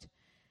judged,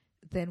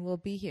 then we'll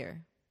be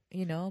here,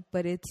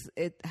 but it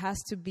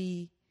has to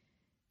be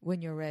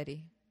when you're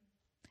ready.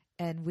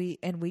 And we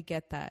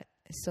get that.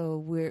 So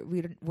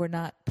we're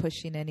not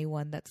pushing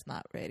anyone that's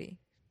not ready.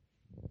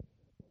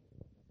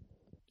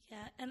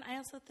 Yeah, and I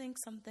also think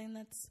something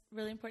that's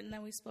really important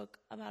that we spoke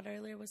about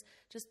earlier was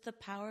just the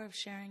power of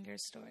sharing your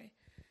story.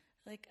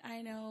 Like,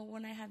 I know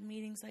when I have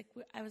meetings, like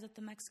I was at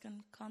the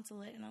Mexican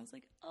consulate and I was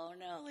like, oh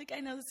no, like I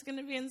know this is going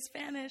to be in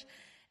Spanish.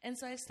 And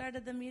so I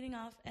started the meeting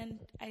off and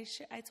I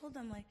told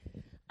them, like,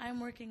 I'm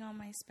working on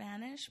my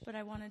Spanish, but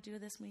I want to do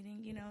this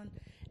meeting,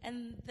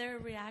 and their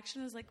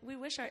reaction was like, we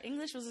wish our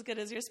English was as good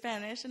as your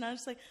Spanish. And I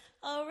was like,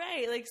 all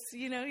right, like,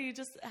 you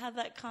just have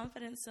that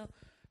confidence. So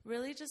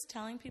really just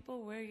telling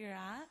people where you're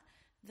at,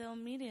 they'll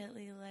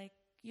immediately, like,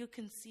 you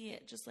can see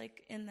it just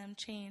like in them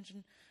change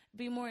and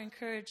be more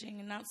encouraging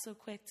and not so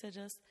quick to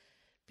just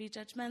be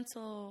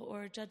judgmental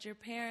or judge your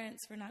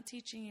parents for not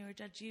teaching you or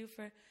judge you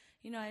for,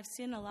 I've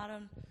seen a lot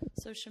on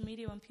social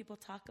media when people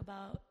talk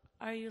about,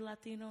 are you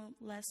Latino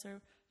less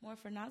or more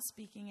for not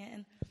speaking it?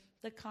 And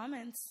the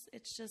comments,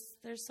 it's just,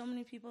 there's so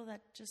many people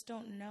that just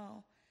don't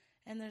know.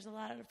 And there's a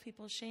lot of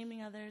people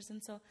shaming others.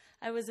 And so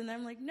I was in there,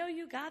 I'm like, no,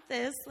 you got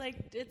this.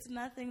 Like, it's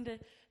nothing to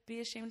be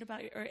ashamed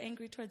about or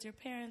angry towards your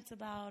parents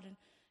about. And,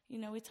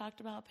 we talked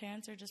about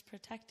parents are just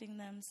protecting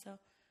them. So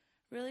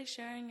really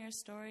sharing your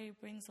story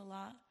brings a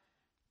lot.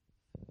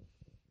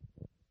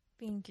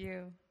 Thank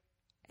you.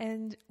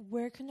 And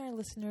where can our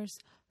listeners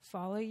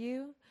follow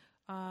you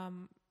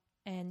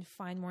and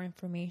find more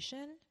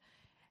information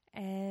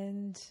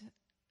and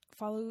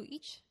follow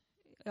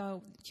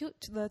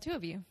the two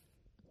of you?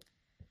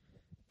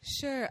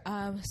 Sure.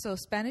 So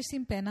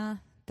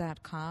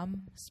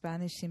SpanishSinPena.com,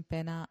 Spanish Sin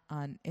Pena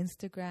on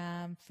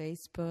Instagram,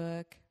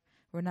 Facebook.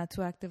 We're not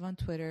too active on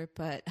Twitter,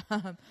 but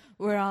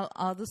we're on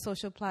all the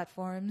social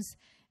platforms.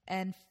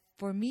 And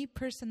for me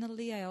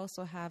personally, I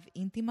also have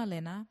Inti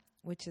Malena,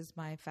 which is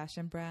my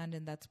fashion brand,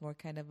 and that's more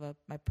kind of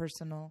my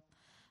personal,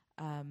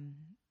 it's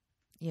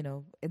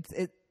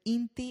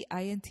Inti,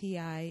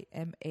 INTIMALENA,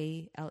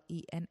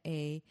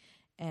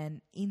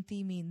 and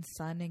Inti means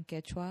sun in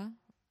Quechua.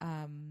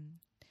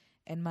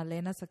 And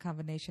Malena is a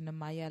combination of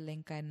Maya,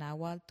 Lenca, and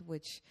Nahuatl,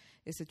 which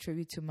is a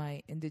tribute to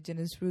my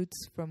indigenous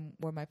roots from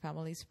where my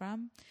family's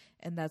from.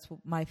 And that's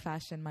my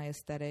fashion, my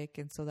aesthetic.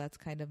 And so that's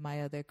kind of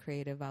my other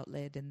creative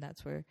outlet. And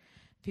that's where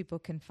people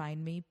can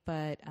find me.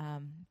 But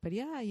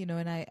yeah,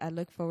 and I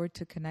look forward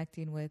to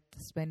connecting with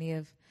as many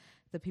of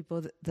the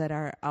people that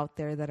are out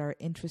there that are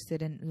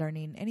interested in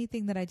learning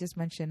anything that I just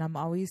mentioned. I'm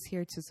always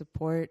here to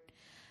support,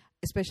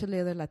 especially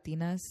other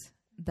Latinas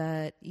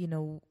that,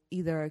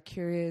 either are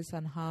curious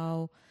on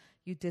how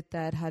you did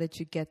that, how did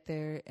you get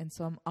there? And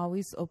so I'm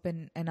always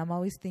open, and I'm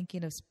always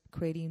thinking of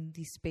creating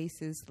these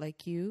spaces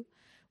like you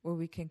where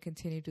we can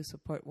continue to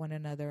support one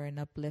another and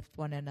uplift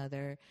one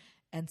another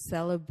and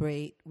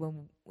celebrate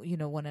when,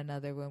 one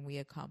another when we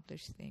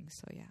accomplish things.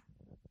 So, yeah.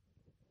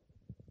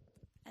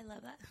 I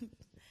love that.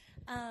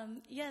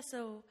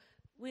 So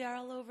we are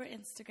all over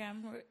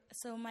Instagram.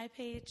 So my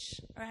page,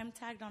 or I'm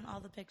tagged on all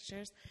the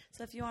pictures.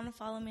 So if you want to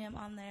follow me, I'm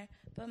on there.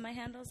 But my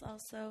handle is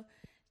also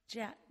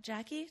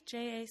Jackie,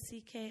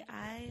 JACKI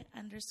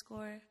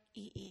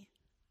 _EE.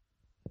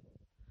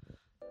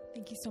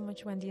 Thank you so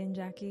much, Wendy and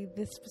Jackie.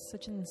 This was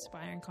such an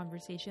inspiring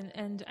conversation,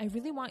 and I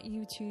really want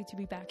you two to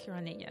be back here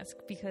on AYES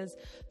because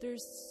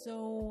there's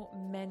so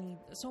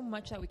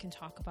much that we can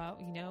talk about,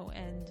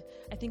 and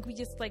I think we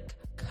just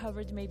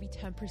covered maybe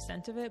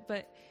 10% of it,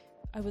 but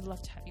I would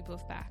love to have you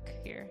both back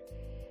here.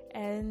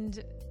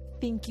 And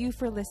thank you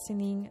for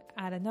listening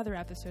at another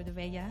episode of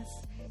AYES.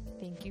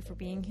 Thank you for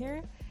being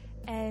here.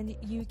 And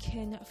you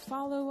can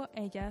follow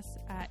AYES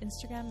at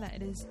Instagram.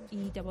 That is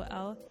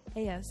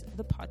ELLAS,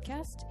 the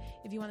podcast.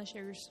 If you want to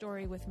share your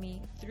story with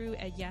me through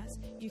AYES,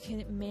 you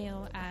can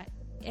mail at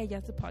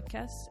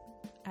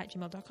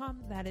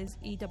AYESthepodcast@gmail.com. That is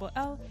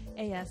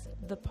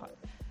ELLASthepod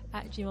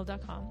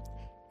 @gmail.com.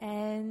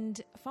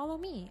 And follow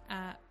me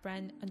at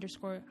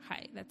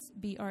Bren_Jai. That's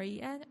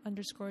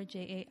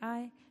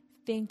BREN_JAI.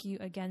 Thank you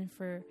again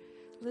for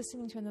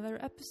listening to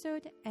another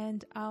episode,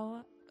 and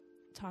I'll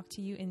talk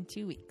to you in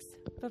 2 weeks.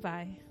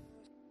 Bye-bye.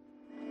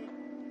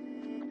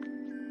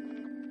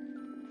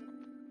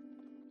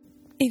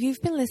 If you've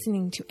been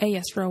listening to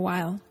AYES for a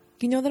while,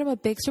 you know that I'm a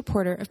big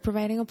supporter of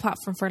providing a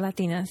platform for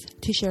Latinas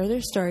to share their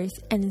stories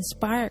and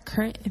inspire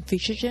current and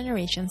future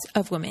generations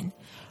of women.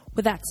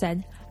 With that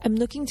said, I'm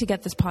looking to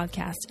get this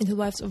podcast into the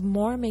lives of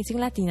more amazing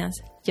Latinas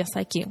just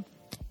like you.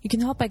 You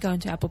can help by going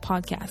to Apple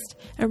Podcasts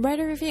and write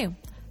a review.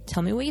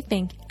 Tell me what you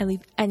think and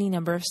leave any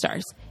number of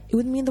stars. It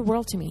would mean the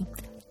world to me.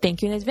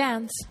 Thank you in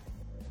advance.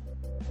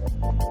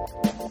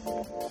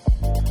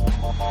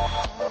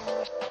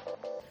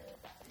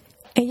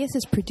 AYES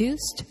is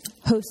produced,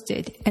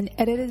 hosted, and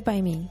edited by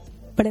me,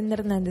 Brenda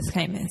Hernandez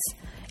Jaimes.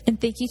 And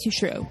thank you to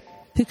Shro,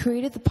 who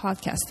created the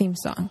podcast theme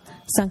song,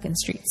 Sunken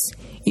Streets.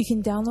 You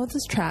can download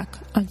this track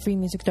on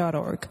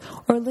freemusic.org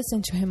or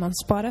listen to him on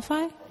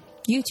Spotify,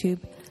 YouTube,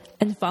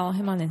 and follow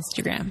him on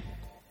Instagram.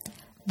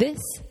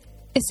 This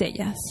is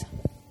AYES.